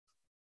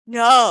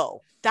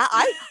 no, that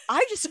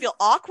I just feel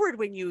awkward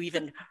when you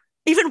even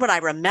when I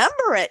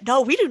remember it.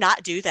 No, we do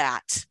not do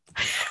that.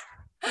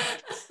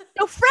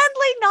 So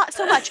friendly, not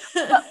so much.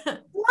 But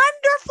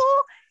wonderful.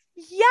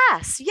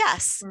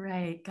 Yes.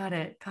 Right. Got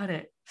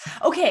it.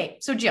 Okay.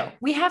 So Jill,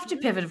 we have to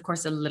pivot, of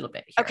course, a little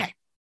bit here. Okay.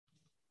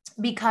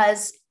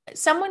 Because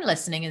someone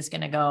listening is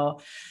going to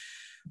go,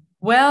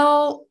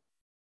 well,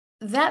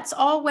 that's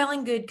all well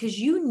and good because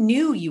you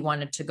knew you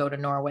wanted to go to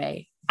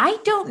Norway. I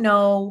don't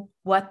know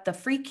what the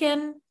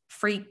freaking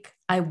freak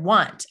I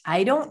want.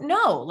 I don't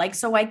know. Like,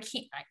 so I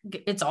can't,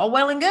 it's all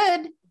well and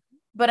good,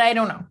 but I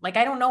don't know. Like,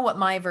 I don't know what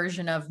my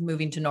version of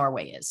moving to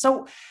Norway is.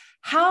 So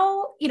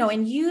how,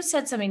 and you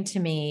said something to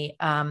me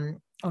when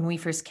we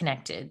first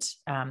connected.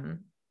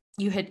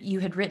 You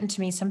had written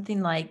to me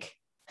something like,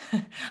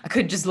 I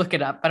could just look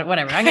it up, but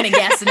whatever. I'm going to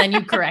guess and then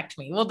you correct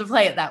me. We'll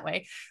play it that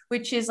way,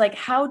 which is like,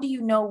 how do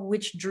you know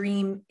which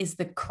dream is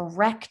the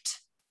correct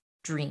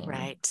dream?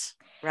 Right.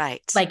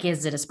 Like,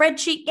 is it a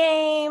spreadsheet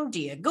game? Do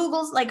you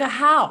Google's like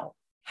how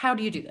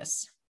do you do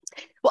this?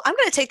 Well, I'm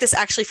going to take this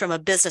actually from a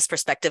business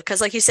perspective, because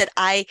like you said,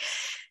 I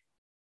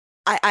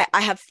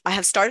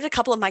have started a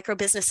couple of micro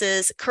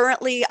businesses.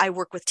 Currently, I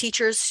work with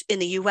teachers in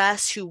the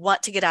US who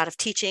want to get out of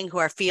teaching, who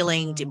are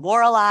feeling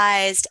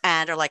demoralized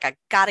and are like, I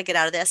got to get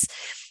out of this.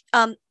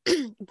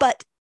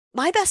 But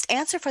my best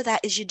answer for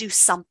that is you do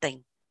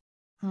something.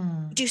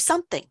 Do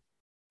something.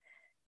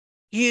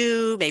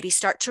 You maybe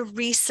start to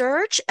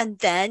research and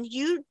then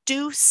you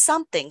do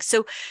something.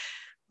 So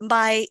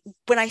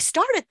when I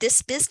started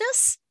this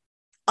business,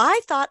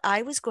 I thought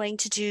I was going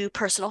to do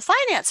personal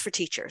finance for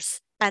teachers.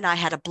 And I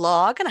had a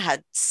blog and I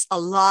had a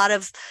lot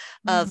of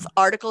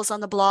articles on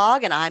the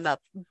blog, and I'm a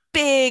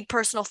big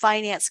personal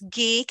finance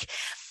geek.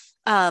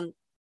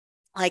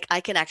 Like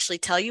I can actually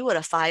tell you what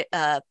a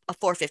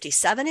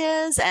 457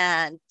 is.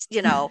 And,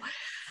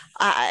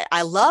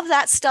 I love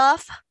that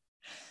stuff,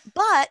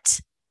 but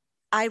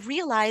I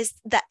realized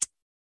that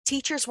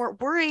teachers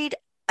weren't worried.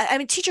 I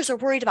mean, teachers are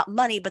worried about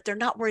money, but they're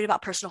not worried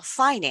about personal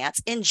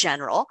finance in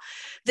general.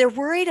 They're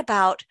worried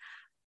about,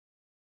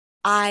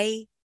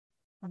 I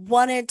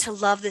wanted to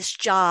love this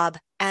job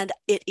and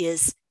it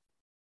is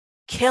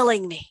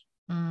killing me.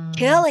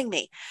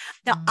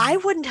 Now, I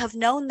wouldn't have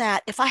known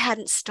that if I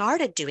hadn't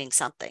started doing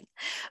something,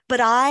 but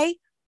I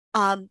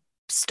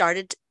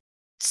started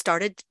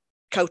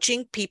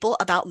coaching people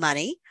about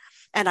money,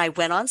 and I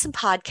went on some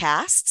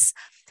podcasts,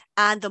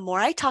 and the more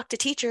I talked to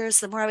teachers,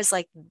 the more I was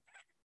like,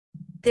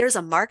 there's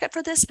a market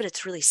for this, but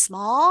it's really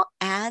small,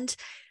 and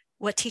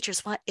what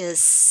teachers want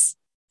is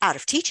out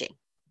of teaching.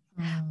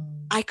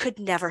 I could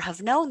never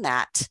have known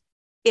that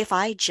if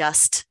I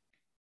just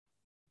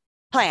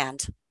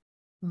planned.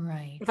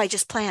 Right. If I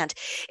just planned.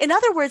 In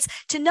other words,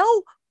 to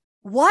know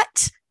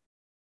what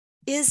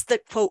is the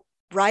quote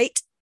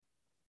right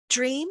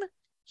dream,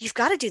 you've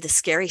got to do the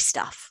scary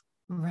stuff.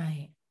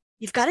 Right.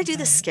 You've got to do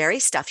the scary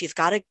stuff. You've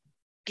got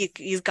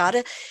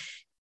to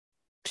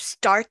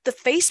start the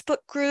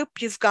Facebook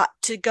group. You've got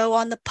to go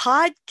on the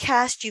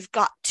podcast. You've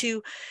got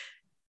to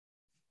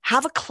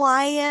have a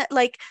client.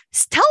 Like,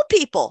 tell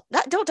people,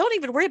 don't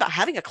even worry about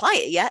having a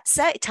client yet.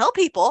 Tell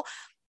people,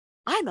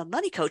 I'm a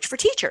money coach for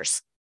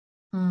teachers.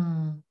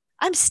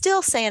 I'm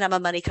still saying I'm a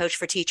money coach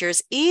for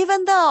teachers,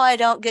 even though I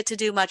don't get to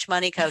do much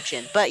money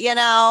coaching. But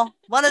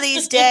one of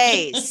these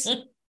days.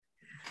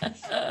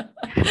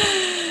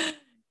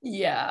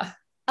 Yeah.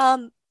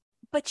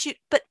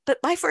 But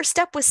my first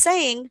step was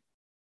saying,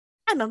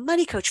 I'm a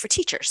money coach for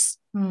teachers.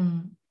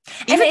 And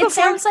it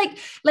sounds like,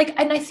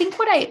 and I think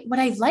what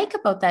I like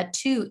about that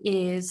too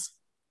is,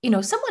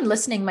 someone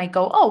listening might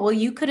go, oh, well,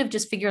 you could have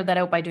just figured that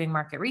out by doing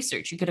market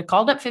research. You could have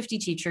called up 50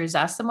 teachers,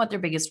 asked them what their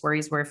biggest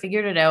worries were,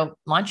 figured it out,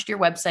 launched your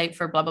website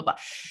for blah, blah, blah.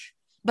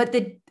 But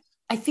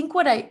I think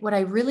what I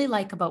really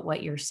like about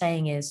what you're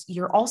saying is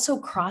you're also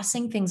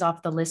crossing things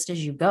off the list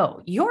as you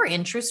go. Your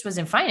interest was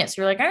in finance.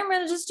 You're like, I'm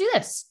going to just do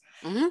this.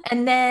 Mm-hmm.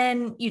 And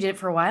then you did it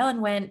for a while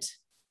and went,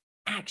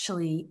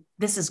 actually,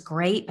 this is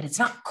great, but it's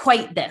not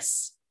quite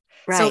this.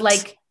 Right. So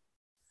like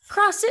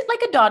cross it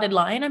like a dotted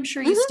line. I'm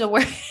sure you still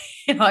work,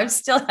 I'm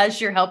still,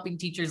 as you're helping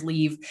teachers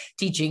leave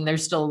teaching,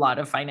 there's still a lot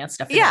of finance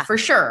stuff in there for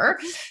sure.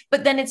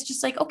 But then it's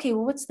just like, okay,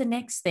 well, what's the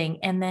next thing?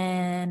 And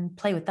then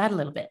play with that a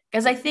little bit.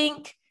 Because I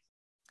think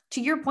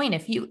to your point,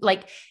 if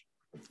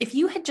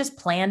you had just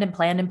planned and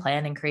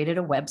created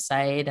a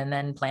website and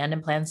then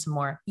planned some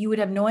more, you would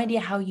have no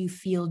idea how you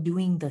feel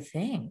doing the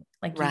thing.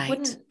 Like you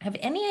wouldn't have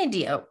any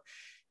idea.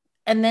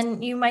 And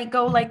then you might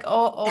go like,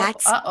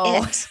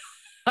 it.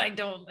 I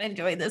don't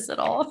enjoy this at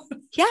all.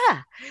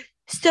 Yeah.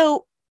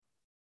 So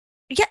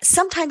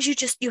sometimes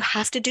you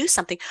have to do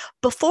something.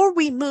 Before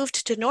we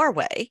moved to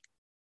Norway,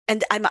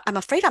 and I'm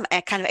afraid I'm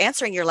kind of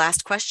answering your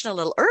last question a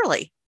little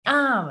early.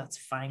 Oh, that's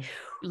fine.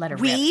 Let her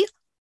rip. We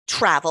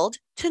traveled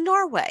to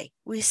Norway.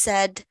 We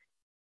said,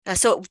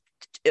 so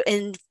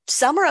in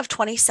summer of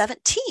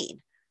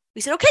 2017,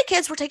 we said, okay,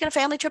 kids, we're taking a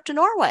family trip to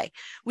Norway.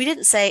 We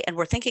didn't say, and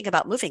we're thinking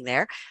about moving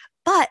there,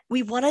 but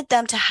we wanted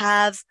them to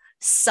have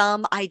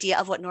some idea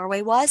of what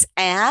Norway was.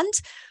 And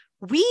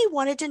we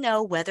wanted to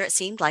know whether it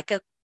seemed like a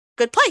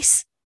good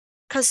place,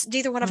 because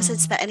neither one of us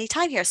had spent any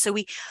time here. So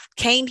we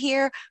came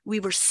here. We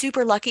were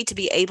super lucky to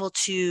be able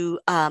to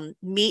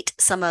meet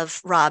some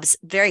of Rob's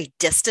very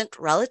distant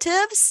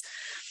relatives.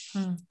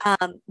 And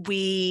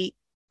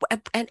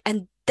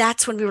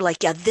that's when we were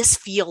like, yeah, this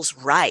feels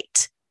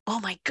right. Oh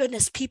my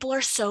goodness, people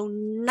are so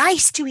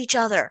nice to each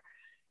other.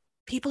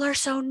 And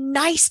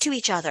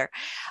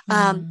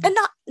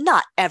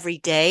not every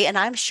day. And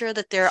I'm sure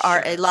that there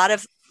are a lot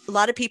of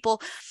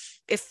people,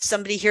 if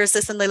somebody hears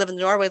this and they live in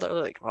Norway, they're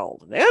like,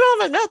 well, they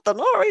don't have met the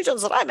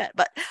Norwegians that I met.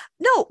 But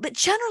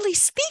generally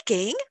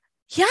speaking,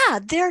 yeah,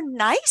 they're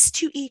nice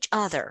to each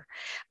other.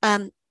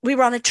 We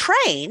were on a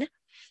train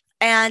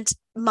and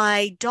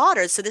my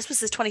daughter, so this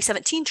was the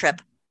 2017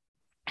 trip,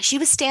 she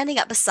was standing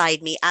up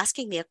beside me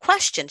asking me a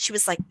question. She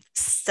was like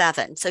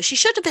 7, so she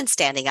should have been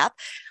standing up.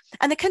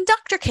 And the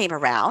conductor came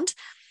around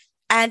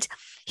and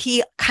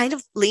he kind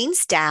of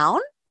leans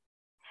down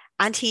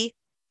and he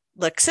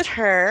looks at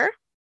her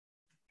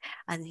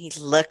and he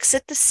looks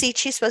at the seat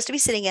she's supposed to be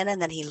sitting in.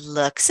 And then he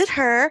looks at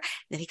her and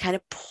then he kind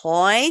of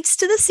points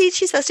to the seat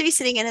she's supposed to be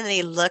sitting in. And then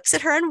he looks at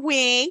her and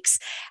winks.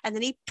 And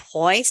then he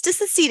points to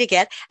the seat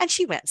again. And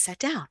she went and sat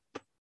down.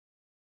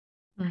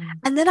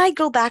 And then I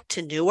go back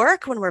to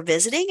Newark when we're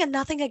visiting, and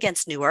nothing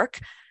against Newark,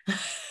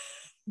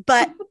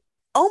 but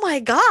oh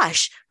my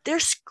gosh, they're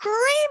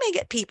screaming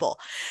at people.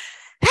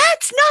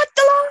 That's not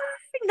the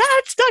line.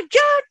 That's not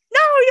good.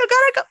 No, you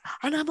gotta go.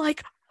 And I'm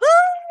like,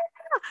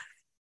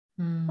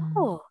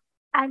 oh,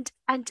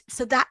 and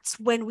so that's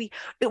when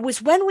it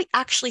was when we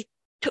actually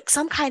took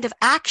some kind of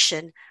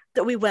action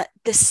that we went,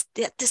 this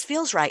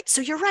feels right.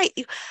 So you're right.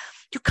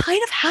 You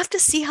kind of have to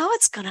see how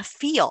it's going to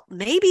feel.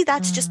 Maybe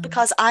that's just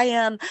because I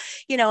am,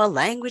 a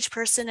language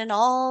person and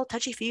all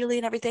touchy-feely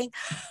and everything.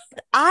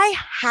 But I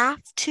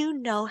have to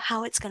know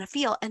how it's going to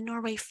feel. And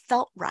Norway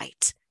felt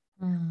right,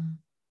 and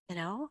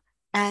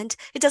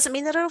it doesn't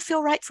mean that it'll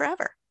feel right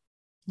forever.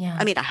 Yeah.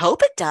 I mean, I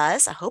hope it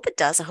does. I hope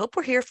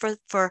we're here for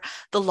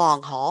the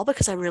long haul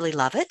because I really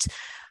love it.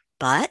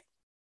 But,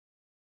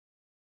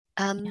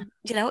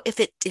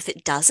 if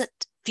it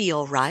doesn't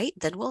feel right,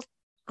 then we'll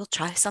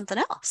try something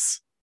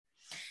else.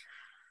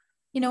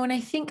 And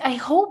I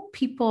hope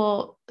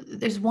people,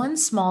 there's one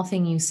small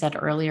thing you said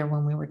earlier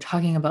when we were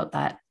talking about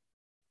that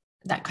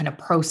kind of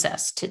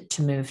process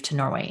to move to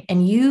Norway,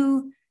 and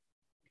you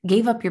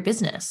gave up your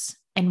business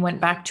and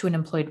went back to an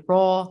employed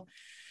role.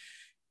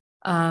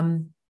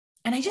 And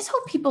I just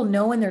hope people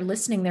know when they're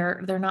listening,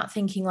 they're not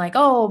thinking like,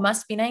 oh,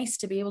 must be nice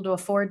to be able to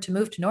afford to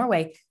move to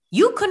Norway.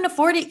 You couldn't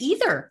afford it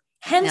either.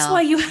 Hence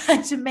why you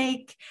had to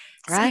make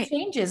some Right.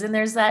 changes, and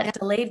there's that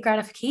delayed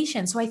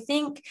gratification. So I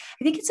think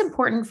it's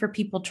important for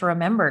people to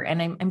remember.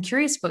 And I'm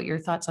curious about your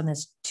thoughts on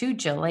this too,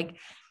 Jill. Like,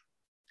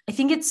 I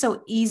think it's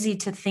so easy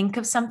to think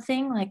of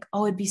something like,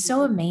 oh, it'd be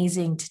so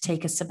amazing to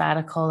take a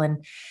sabbatical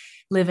and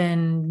live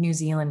in New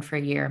Zealand for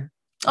a year.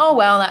 Oh,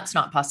 well, that's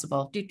not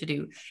possible.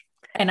 Do.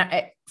 And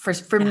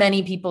for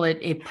many people,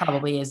 it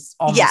probably is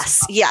almost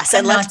Yes. impossible. Yes. But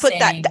And I'm let's not put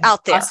that saying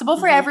out there. possible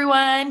for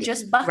everyone.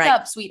 Just buck Right.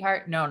 up,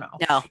 sweetheart. No,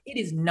 No. it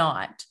is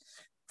not.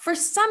 For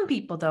some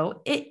people,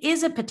 though, it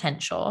is a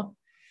potential,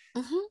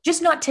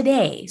 just not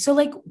today. So,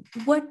 like,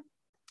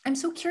 I'm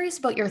so curious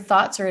about your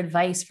thoughts or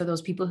advice for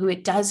those people who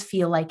it does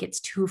feel like it's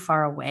too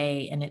far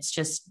away and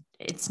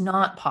it's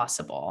not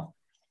possible.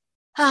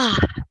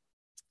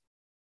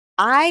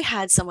 I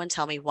had someone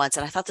tell me once,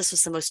 and I thought this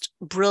was the most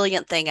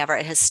brilliant thing ever.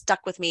 It has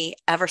stuck with me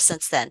ever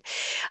since then.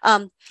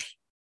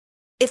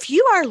 If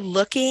you are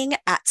looking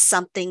at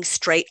something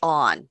straight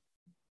on,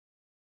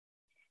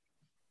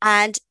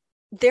 and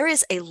there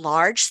is a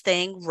large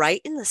thing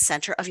right in the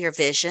center of your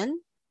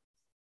vision,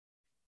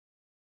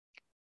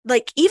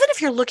 like even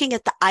if you're looking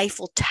at the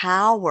Eiffel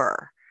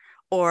Tower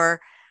or,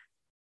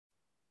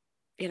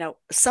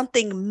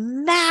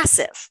 something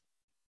massive,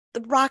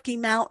 the Rocky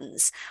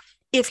Mountains,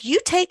 if you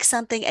take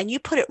something and you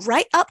put it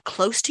right up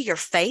close to your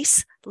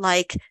face,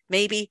 like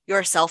maybe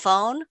your cell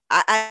phone,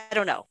 I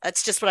don't know.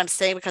 That's just what I'm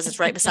saying because it's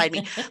right beside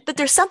me. But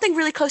there's something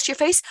really close to your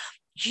face,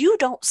 you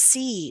don't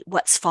see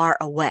what's far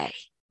away.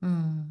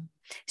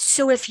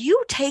 So if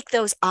you take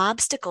those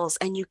obstacles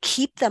and you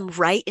keep them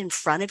right in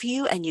front of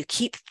you and you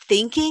keep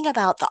thinking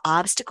about the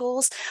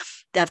obstacles,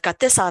 that I've got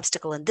this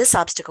obstacle and this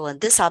obstacle and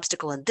this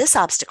obstacle and this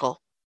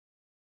obstacle,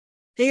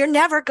 you're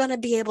never going to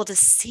be able to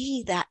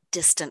see that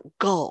distant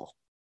goal.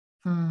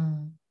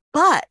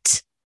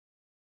 But,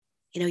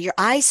 your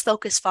eyes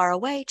focus far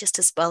away just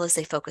as well as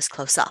they focus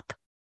close up.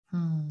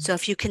 So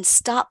if you can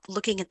stop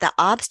looking at that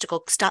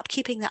obstacle, stop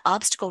keeping that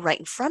obstacle right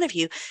in front of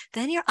you,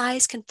 then your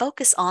eyes can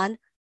focus on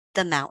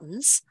the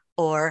mountains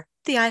or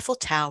the Eiffel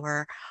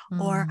Tower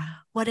or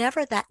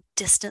whatever that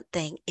distant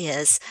thing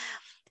is.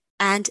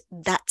 And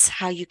that's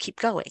how you keep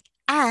going.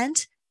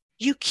 And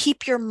you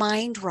keep your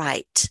mind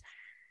right.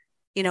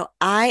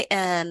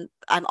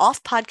 I'm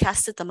off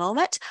podcast at the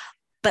moment,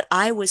 but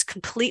I was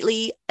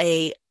completely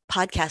a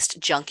podcast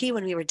junkie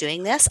when we were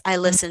doing this. I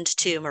listened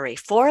to Marie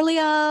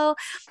Forleo.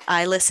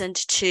 I listened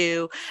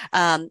to,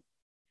 and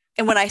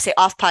when I say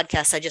off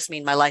podcast, I just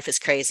mean my life is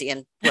crazy.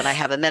 And when I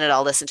have a minute,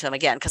 I'll listen to them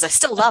again because I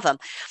still love them.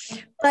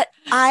 But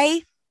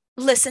I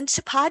listened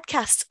to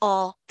podcasts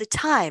all the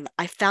time.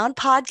 I found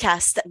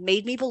podcasts that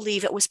made me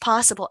believe it was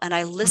possible, and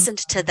I listened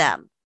to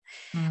them.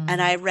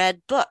 And I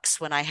read books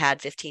when I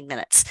had 15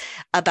 minutes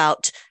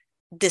about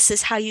this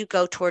is how you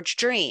go towards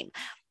dream.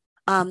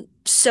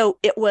 So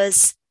it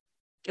was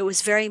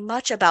very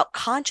much about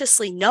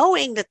consciously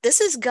knowing that this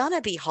is going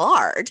to be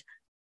hard.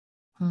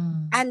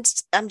 And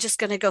I'm just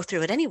going to go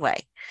through it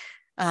anyway.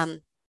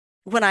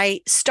 When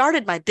I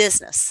started my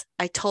business,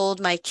 I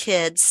told my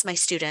kids, my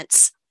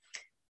students,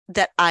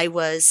 that I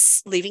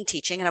was leaving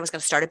teaching and I was going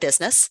to start a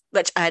business,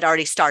 which I had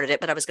already started it,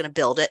 but I was going to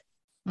build it.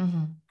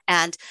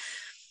 And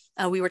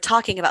we were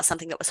talking about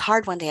something that was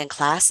hard one day in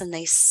class. And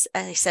they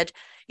said,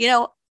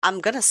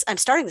 I'm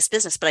starting this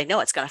business, but I know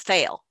it's going to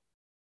fail.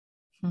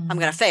 I'm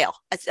going to fail.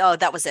 Oh,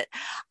 that was it.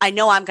 I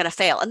know I'm going to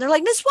fail. And they're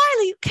like, Miss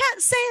Wiley, you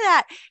can't say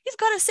that. You've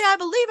got to say, I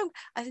believe him.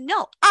 I said,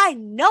 no, I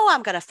know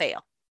I'm going to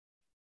fail.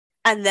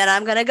 And then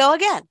I'm going to go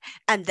again.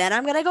 And then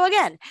I'm going to go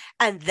again.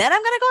 And then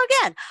I'm going to go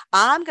again.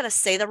 I'm going to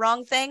say the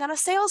wrong thing on a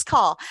sales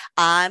call.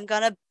 I'm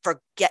going to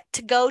forget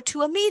to go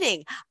to a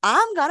meeting.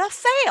 I'm going to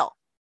fail.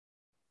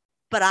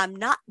 But I'm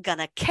not going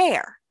to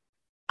care.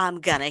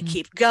 I'm going to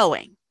keep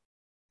going.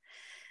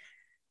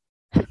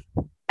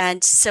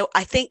 And so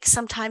I think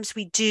sometimes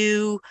we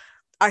do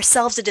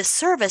ourselves a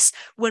disservice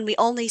when we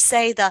only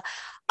say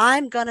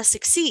I'm going to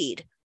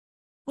succeed.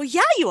 Well,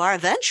 yeah, you are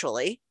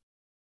eventually.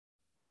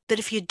 But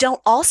if you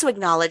don't also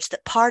acknowledge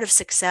that part of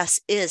success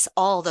is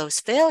all those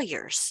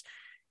failures,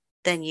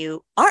 then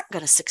you aren't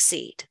going to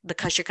succeed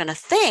because you're going to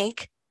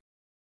think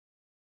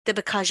that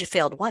because you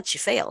failed once, you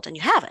failed, and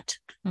you haven't.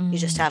 You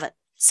just haven't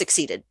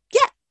succeeded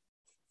yet.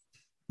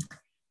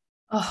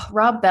 Oh,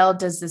 Rob Bell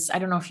does this. I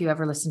don't know if you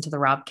ever listened to the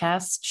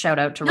Robcast. Shout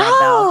out to Rob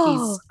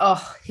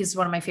Bell. He's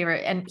one of my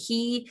favorite. And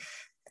he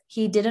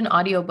did an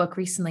audiobook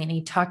recently and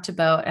he talked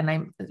about,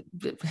 and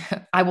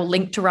I will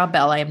link to Rob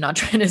Bell. I am not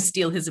trying to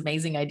steal his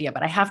amazing idea,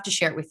 but I have to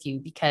share it with you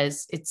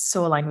because it's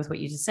so aligned with what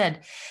you just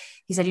said.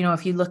 He said,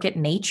 if you look at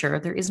nature,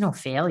 there is no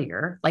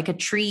failure. Like a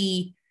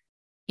tree,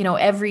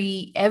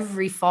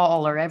 every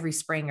fall or every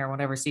spring or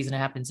whatever season it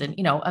happens in,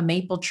 a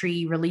maple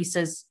tree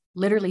releases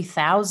literally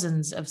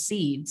thousands of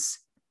seeds.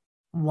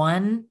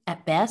 One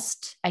at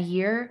best a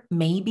year,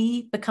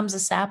 maybe becomes a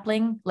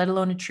sapling, let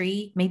alone a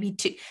tree, maybe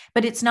two.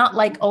 But it's not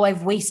like, oh,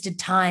 I've wasted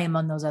time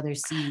on those other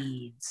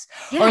seeds.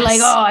 Yes. Or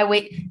like, oh, I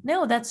wait.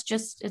 No, that's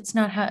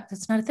not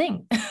a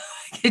thing.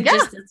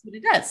 Just, that's what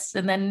it does.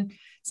 And then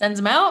sends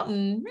them out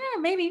and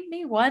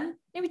maybe one,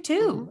 maybe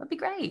two. That'd be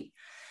great.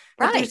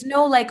 But Right. there's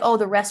no like, oh,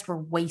 the rest were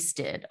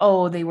wasted.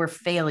 Oh, they were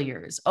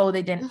failures. Oh,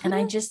 they didn't. And I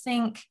Mm-hmm. just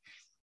think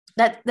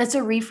that's a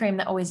reframe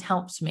that always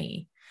helps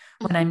me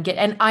when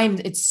Mm-hmm.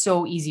 it's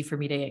so easy for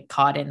me to get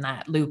caught in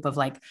that loop of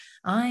like,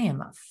 I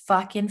am a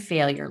fucking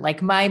failure.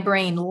 Like my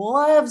brain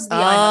loves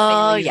the I'm a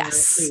Oh, failure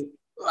yes. loop.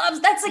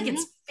 That's like Mm-hmm.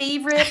 its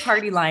favorite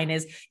party line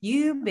is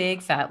you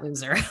big fat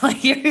loser.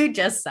 Like you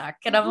just suck.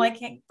 And I'm Mm-hmm. like,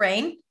 hey,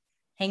 brain,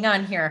 hang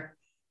on here.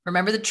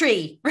 Remember the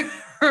tree.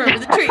 Remember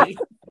the tree.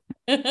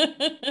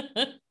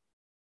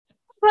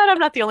 But I'm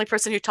not the only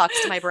person who talks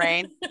to my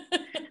brain.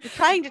 I'm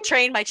trying to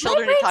train my My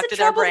children to brain's talk a to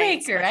their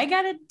brains, troublemaker. but I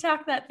gotta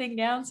talk that thing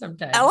down oh,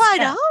 sometimes.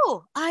 Yeah.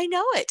 I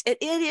know it. It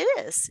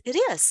is. It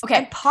is. And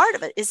Okay. part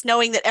of it is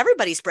knowing that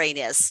everybody's brain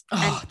is.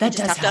 And Oh, you that just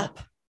does have to, help.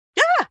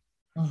 yeah.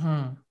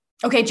 Mhm.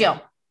 Okay,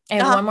 Jill. I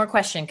have Uh-huh. one more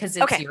question because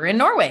Okay. you're in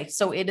Norway.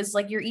 So it is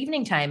like your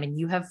evening time and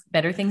you have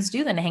better things to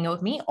do than to hang out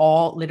with me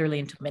all literally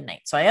until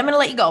midnight. So I am going to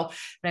let you go. But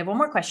I have one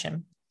more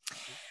question.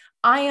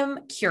 I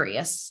am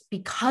curious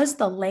because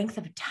the length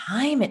of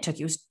time it took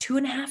you was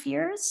 2.5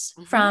 years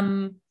Mm-hmm.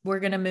 from we're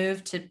going to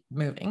move to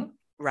moving.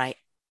 Right.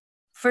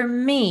 For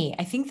me,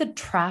 I think the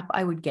trap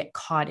I would get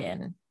caught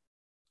in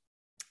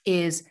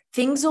is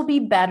things will be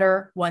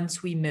better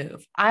once we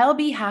move. I'll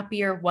be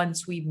happier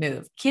once we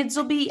move. Kids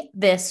will be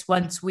this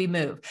once we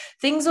move.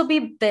 Things will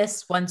be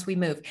this once we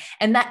move.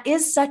 And that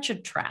is such a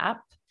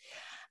trap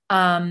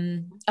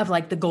of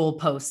like the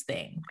goalpost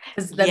thing.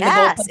 Because then the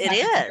Yes, goalpost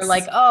it are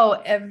like, is. oh,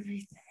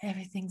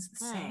 everything's the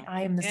same. Hmm.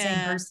 I am the same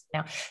Yeah. person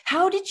now.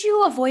 How did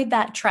you avoid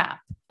that trap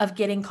of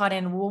getting caught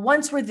in? Well,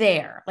 once we're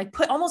there, like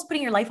almost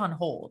putting your life on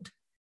hold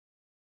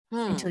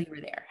Hmm. until you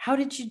were there. How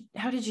did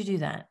you do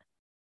that?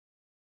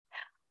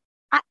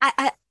 I, I,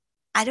 I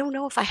I don't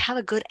know if I have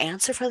a good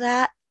answer for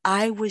that.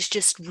 I was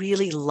just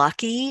really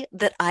lucky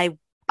that I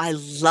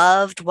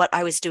loved what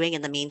I was doing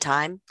in the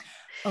meantime.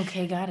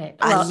 Okay, got it.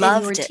 I Well, and you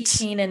were loved it.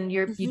 teaching, and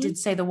you Hmm. did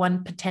say the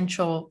one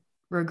potential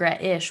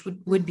regret-ish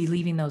would be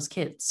leaving those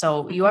kids.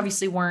 So you Hmm.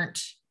 obviously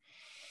weren't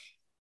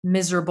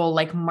miserable,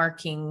 like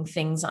marking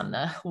things on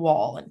the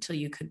wall until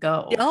you could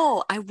go.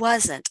 No, I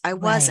wasn't. I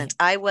Right, wasn't.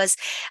 I was,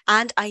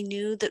 and I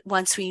knew that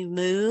once we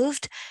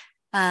moved,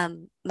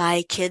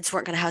 my kids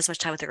weren't going to have as much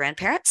time with their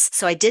grandparents.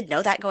 So I did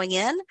know that going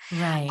in.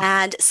 right.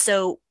 And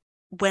so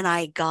when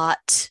I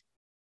got,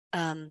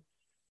 um,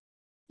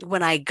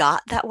 when I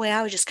got that way,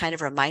 I would just kind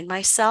of remind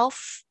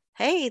myself,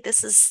 hey,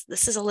 this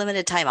is a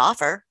limited time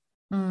offer.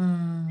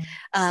 Mm,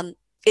 Um,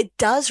 it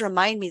does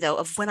remind me though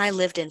of when I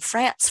lived in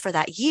France for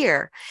that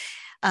year.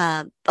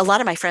 A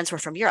lot of my friends were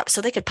from Europe,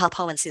 so they could pop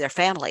home and see their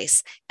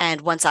families.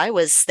 And once I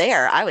was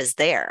there, I was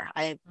there.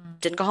 I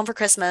didn't go home for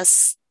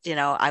Christmas.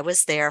 I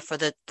was there for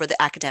the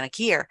academic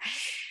year.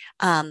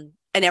 And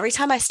every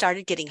time I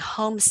started getting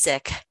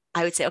homesick,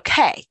 I would say,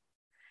 okay,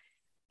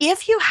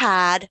 if you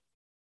had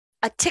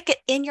a ticket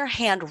in your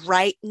hand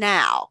right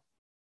now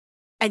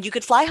and you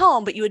could fly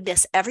home, but you would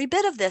miss every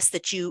bit of this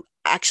that you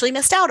actually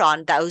missed out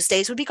on, those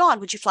days would be gone.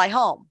 Would you fly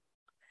home?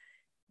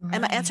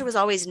 And my answer right. was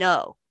always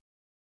no,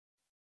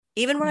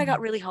 even when I got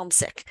Mm, really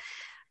homesick.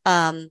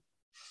 Um,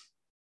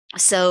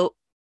 so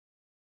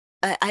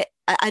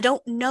I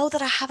don't know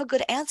that I have a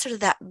good answer to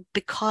that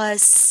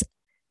because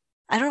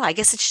I don't know. I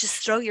guess it's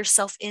just throw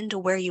yourself into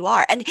where you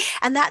are. And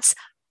that's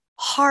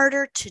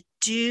harder to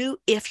do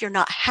if you're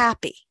not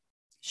happy.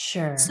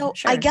 sure, So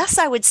I sure. guess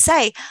I would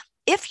say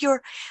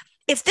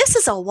if this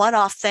is a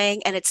one-off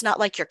thing and it's not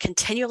like you're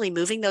continually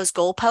moving those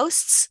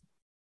goalposts,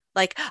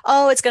 like,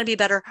 oh, it's going to be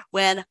better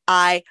when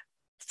I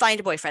find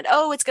a boyfriend.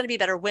 Oh, it's going to be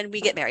better when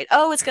we get married.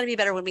 Oh, it's going to be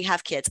better when we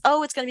have kids.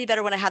 Oh, it's going to be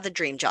better when I have the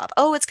dream job.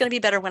 Oh, it's going to be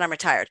better when I'm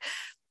retired.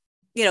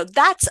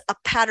 That's a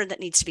pattern that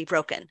needs to be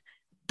broken.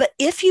 But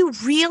if you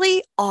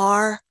really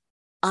are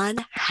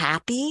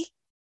unhappy,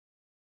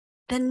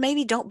 then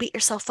maybe don't beat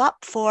yourself up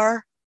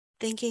for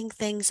thinking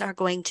things are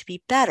going to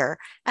be better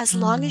as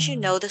long as you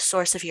Mm, know the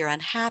source of your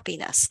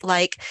unhappiness.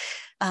 Like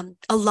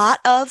a lot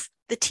of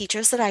the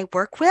teachers that I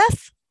work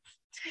with,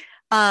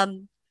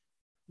 um,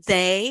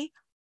 they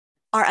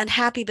are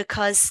unhappy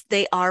because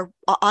they are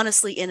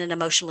honestly in an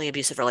emotionally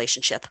abusive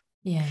relationship.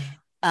 yeah.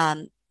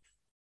 Um,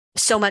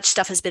 so much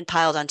stuff has been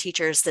piled on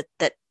teachers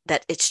that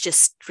it's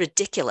just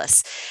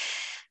ridiculous.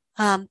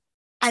 Um,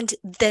 and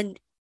then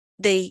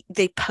they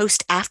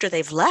post after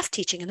they've left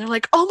teaching and they're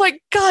like, oh my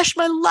gosh,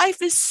 my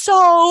life is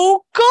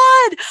so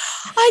good.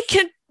 I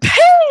can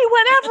pay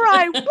whenever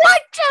I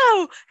want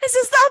to. This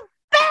is the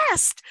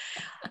best.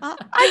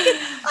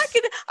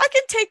 I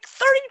can take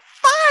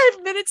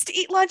 35 minutes to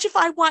eat lunch if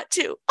I want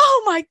to.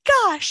 Oh my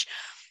gosh.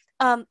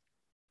 Um,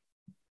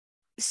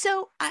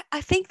 so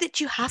I think that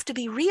you have to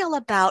be real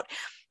about,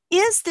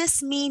 is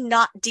this me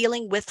not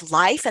dealing with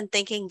life and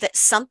thinking that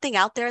something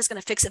out there is going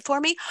to fix it for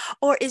me?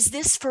 Or is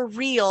this for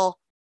real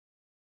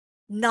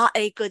not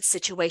a good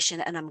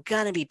situation and I'm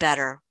going to be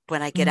better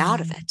when I get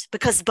out of Mm, it?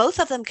 Because both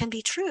of them can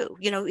be true,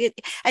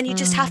 and you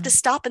just have to mm.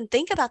 stop and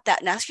think about that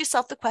and ask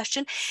yourself the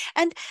question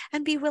and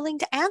be willing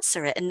to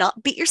answer it and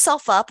not beat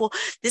yourself up. Well,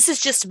 this is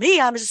just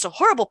me. I'm just a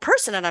horrible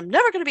person and I'm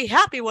never going to be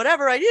happy,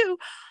 whatever I do.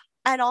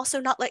 And also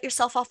not let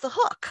yourself off the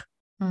hook.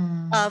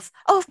 Mm. of,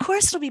 oh, of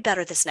course it'll be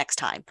better this next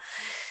time.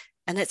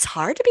 And it's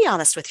hard to be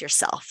honest with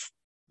yourself.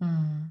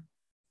 Mm.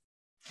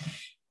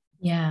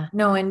 Yeah.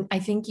 No, and I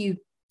think you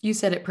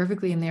said it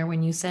perfectly in there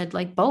when you said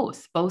like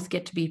both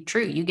get to be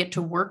true. You get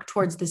to work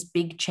towards this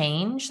big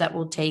change that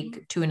will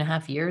take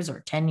 2.5 years or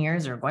 10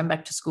 years or going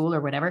back to school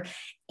or whatever.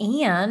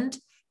 And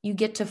you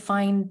get to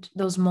find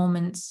those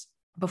moments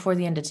before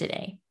the end of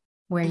today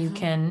where you Mm-hmm.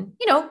 can,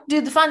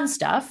 do the fun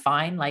stuff,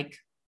 fine, like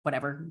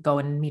whatever, go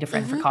and meet a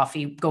friend for Mm-hmm.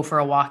 coffee, go for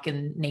a walk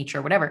in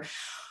nature, whatever.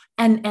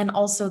 And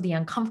also the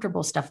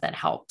uncomfortable stuff that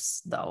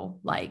helps though,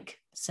 like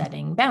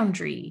setting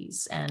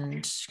boundaries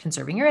and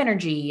conserving your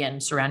energy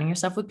and surrounding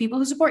yourself with people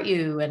who support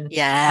you and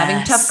having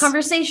tough Yes.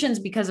 conversations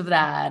because of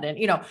that. And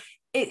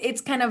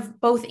it's kind of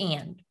both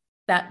and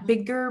that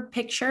bigger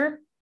picture.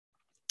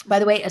 By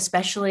the way,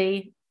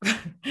 especially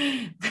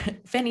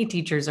if any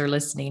teachers are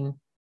listening,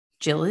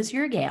 Jill is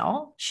your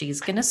gal.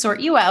 She's going to sort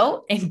you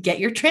out and get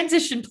your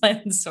transition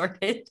plan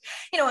sorted,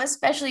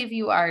 especially if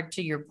you are,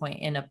 to your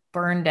point, in a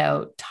burned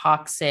out,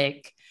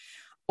 toxic,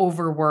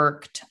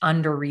 overworked,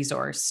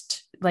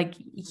 under-resourced. Like,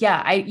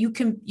 yeah, you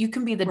can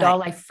be the Right.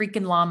 Dalai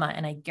freaking Lama,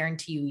 and I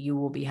guarantee you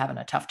will be having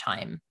a tough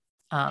time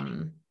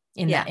in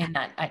Yeah.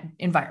 that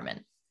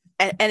environment.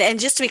 And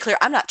just to be clear,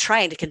 I'm not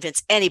trying to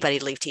convince anybody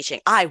to leave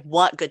teaching. I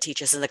want good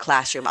teachers in the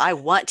classroom. I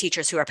want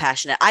teachers who are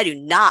passionate. I do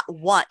not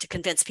want to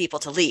convince people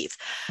to leave,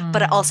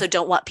 but I also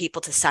don't want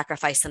people to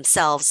sacrifice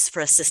themselves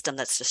for a system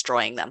that's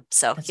destroying them.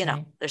 So, That's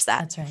right. there's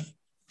that. That's right.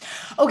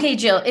 Okay,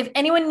 Jill, if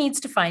anyone needs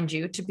to find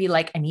you to be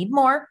like, I need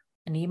more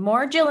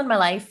Jill in my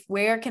life,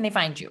 where can they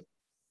find you?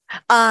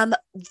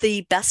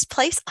 The best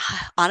place,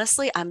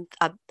 honestly,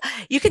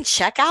 you can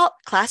check out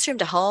Classroom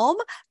to Home,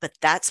 but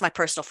that's my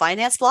personal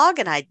finance blog,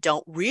 and I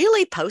don't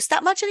really post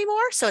that much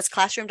anymore. So it's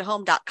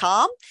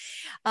classroomtohome.com.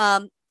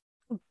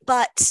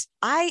 But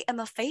I am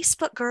a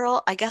Facebook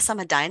girl. I guess I'm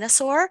a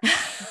dinosaur,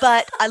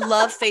 but I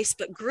love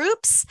Facebook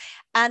groups.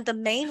 And the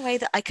main way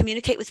that I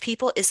communicate with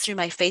people is through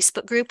my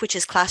Facebook group, which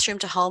is Classroom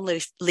to Home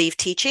Leave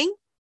Teaching.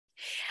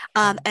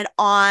 And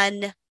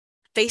on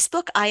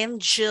Facebook, I am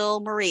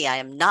Jill Marie. I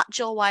am not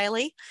Jill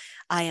Wiley.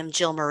 I am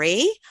Jill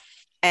Marie.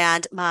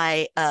 And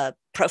my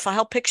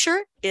profile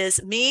picture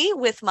is me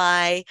with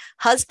my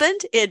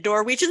husband in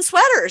Norwegian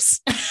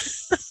sweaters.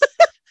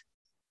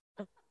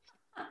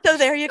 So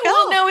there you go.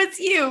 We'll know it's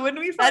you when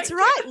we find That's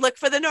right. Look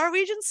for the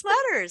Norwegian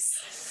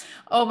sweaters.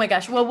 Oh my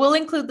gosh. Well, we'll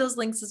include those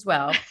links as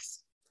well.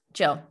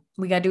 Jill,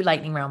 we got to do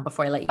lightning round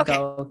before I let you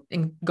go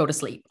and go to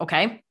sleep.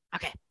 Okay.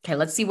 Okay.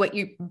 Let's see what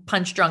you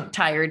punch drunk,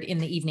 tired in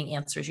the evening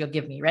answers you'll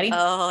give me. Ready?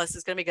 Oh, this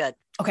is going to be good.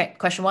 Okay.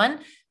 Question 1,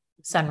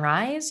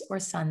 sunrise or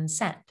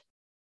sunset?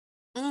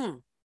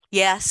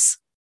 Yes.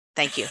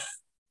 Thank you.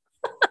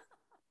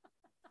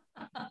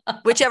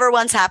 Whichever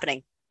one's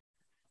happening.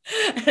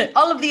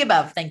 All of the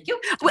above. Thank you.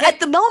 Okay. At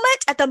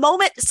the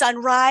moment,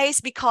 sunrise,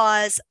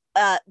 because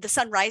the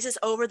sun rises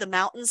over the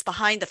mountains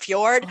behind the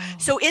fjord. Oh.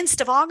 So in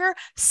Stavanger,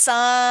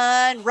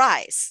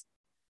 sunrise.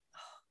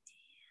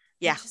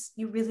 Yeah.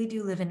 You really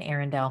do live in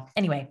Arendelle.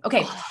 Anyway,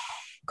 okay.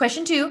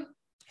 Question 2,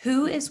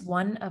 who is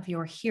one of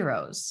your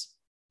heroes?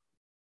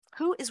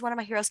 Who is one of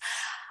my heroes?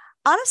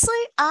 Honestly,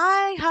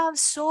 I have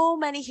so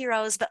many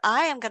heroes, but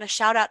I am going to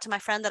shout out to my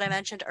friend that I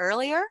mentioned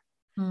earlier.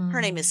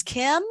 Her name is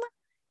Kim.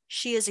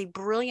 She is a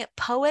brilliant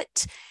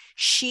poet.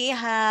 She's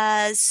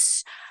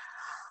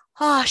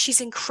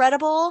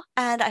incredible.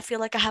 And I feel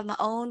like I have my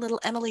own little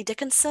Emily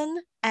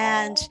Dickinson.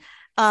 And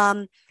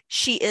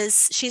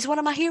she's one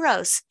of my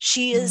heroes.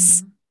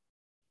 She's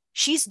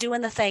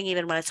doing the thing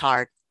even when it's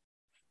hard.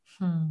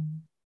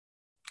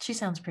 She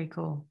sounds pretty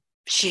cool.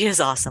 She is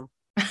awesome.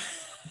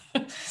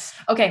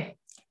 Okay.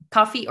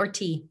 Coffee or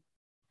tea?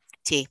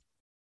 Tea.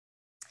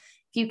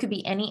 If you could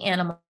be any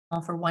animal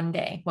for one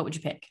day, what would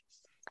you pick?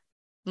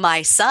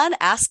 My son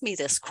asked me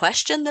this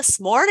question this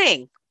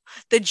morning.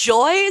 The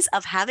joys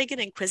of having an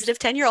inquisitive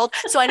 10-year-old.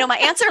 So I know my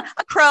answer,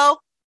 a crow.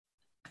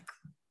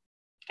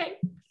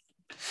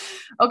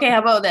 Okay, how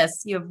about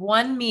this? You have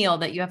one meal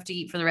that you have to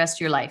eat for the rest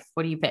of your life.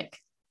 What do you pick?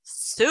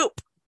 Soup.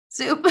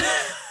 Soup.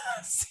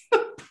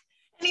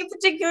 Any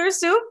particular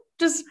soup?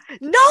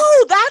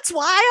 No, that's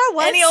why I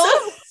want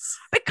soup.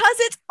 Because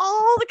it's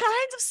all the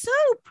kinds of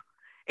soup.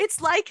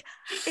 It's like,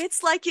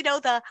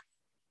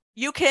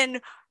 you can,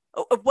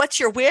 what's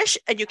your wish?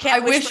 And you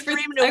can't wish for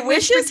 3 new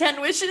wishes. Wish for 10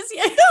 wishes.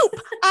 Yeah.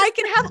 Soup. I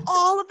can have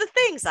all of the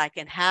things. I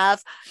can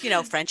have,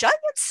 French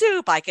onion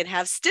soup. I can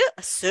have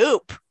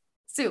soup.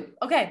 Soup.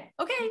 Okay.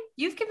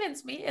 You've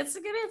convinced me. It's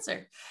a good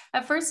answer.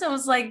 At first I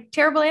was like,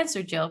 terrible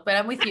answer, Jill, but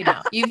I'm with you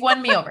now. You've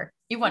won me over.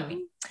 You won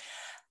me.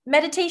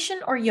 Meditation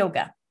or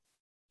yoga?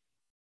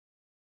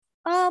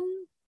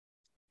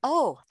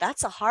 Oh,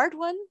 that's a hard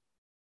one.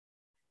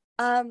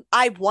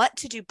 I want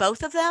to do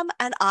both of them,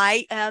 and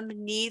I am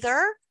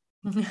neither.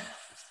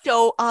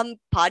 So,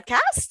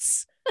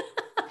 podcasts?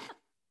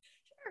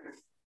 Sure.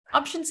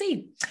 Option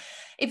C.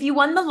 If you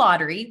won the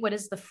lottery, what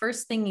is the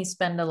first thing you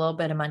spend a little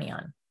bit of money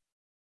on?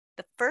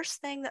 The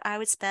first thing that I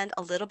would spend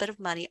a little bit of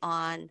money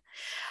on,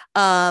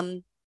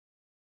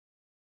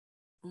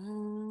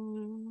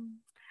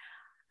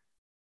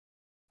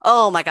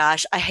 Oh my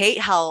gosh, I hate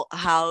how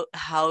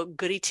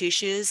goody two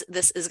shoes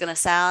this is going to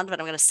sound, but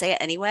I'm going to say it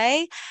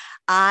anyway.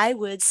 I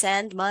would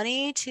send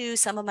money to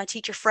some of my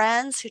teacher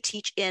friends who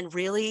teach in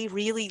really,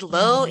 really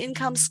low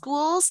income Mm,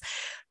 schools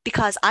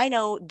because I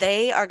know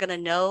they are going to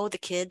know the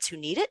kids who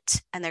need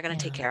it and they're going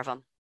to take yeah. care of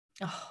them.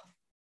 Oh,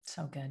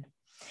 so good.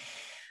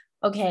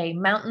 Okay,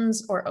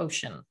 mountains or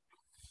ocean?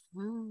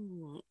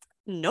 Norway,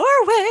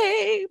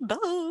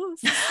 both.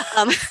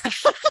 Um,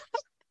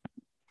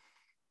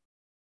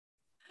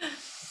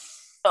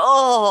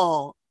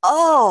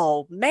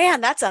 oh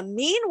man, that's a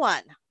mean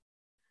one.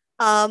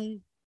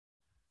 Um,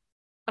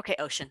 okay,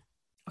 ocean.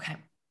 Okay.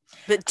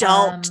 But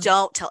Um,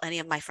 don't tell any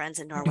of my friends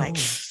in Norway.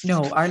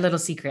 no, our little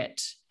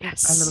secret. Our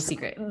little Yes.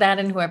 secret. That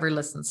and whoever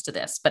listens to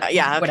this, but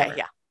Yeah, okay, whatever.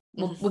 yeah.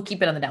 We'll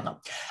keep it on the down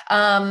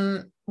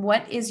low.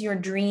 What is your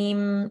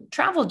dream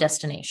travel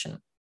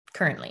destination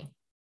currently?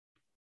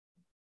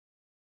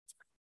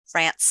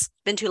 France.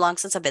 Been too long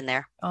since I've been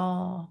there.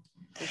 Oh,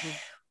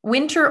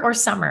 winter or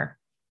summer?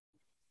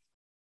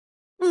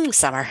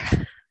 Summer.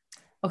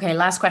 Okay,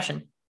 last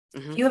question.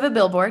 If you have a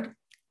billboard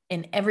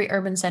in every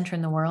urban center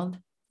in the world,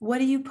 what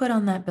do you put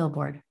on that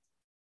billboard?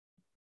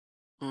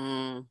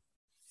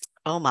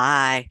 Oh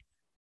my.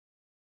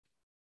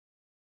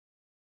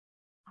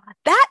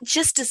 That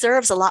just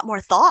deserves a lot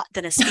more thought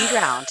than a speed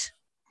round.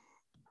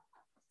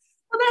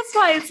 Well, that's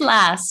why it's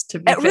last, to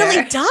be It fair.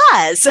 really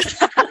does.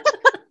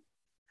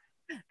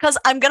 Because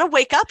I'm going to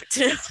wake up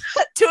to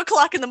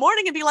 2:00 in the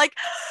morning and be like,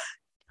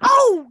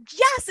 oh,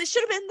 yes, it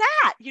should have been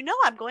that. You know,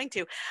 I'm going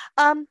to.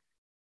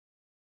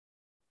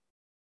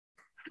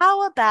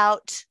 How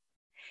about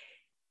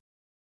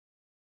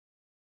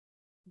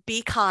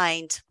be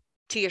kind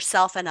to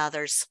yourself and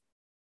others?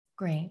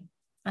 Great.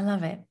 I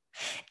love it.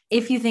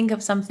 If you think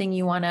of something if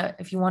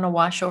you want to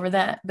wash over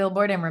that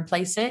billboard and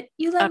replace it,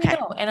 you let me Okay.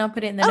 know and I'll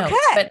put it in the notes.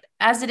 Okay. But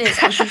as it is,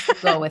 I think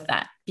we'll go with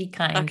that. Be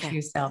kind to Okay.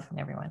 yourself and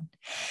everyone.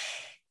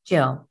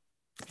 Jill,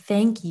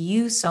 thank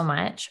you so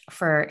much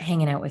for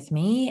hanging out with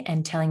me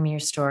and telling me your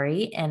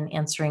story and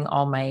answering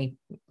all my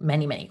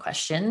many, many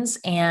questions.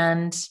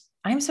 And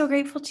I'm so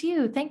grateful to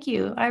you. Thank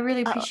you. I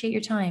really appreciate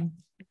your time.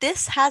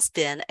 This has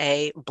been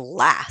a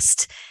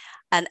blast,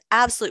 an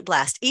absolute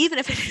blast, even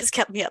if it has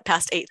kept me up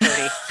past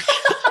 8:30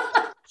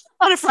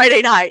 on a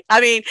Friday night.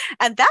 I mean,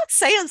 and that's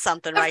saying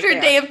something right there.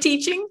 After a day of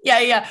teaching?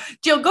 Yeah.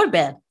 Jill, go to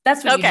bed.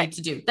 That's what you Okay. need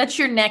to do. That's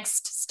your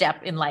next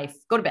step in life.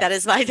 Go to bed. That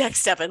is my next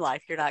step in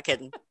life. You're not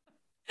kidding.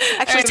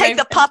 Actually, right, take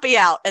the puppy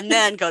out and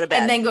then go to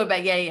bed. And then go to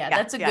bed. Yeah.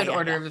 That's a good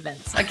order of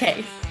events.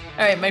 Okay.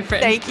 All right, my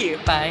friend. Thank you.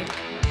 Bye.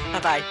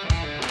 Bye-bye.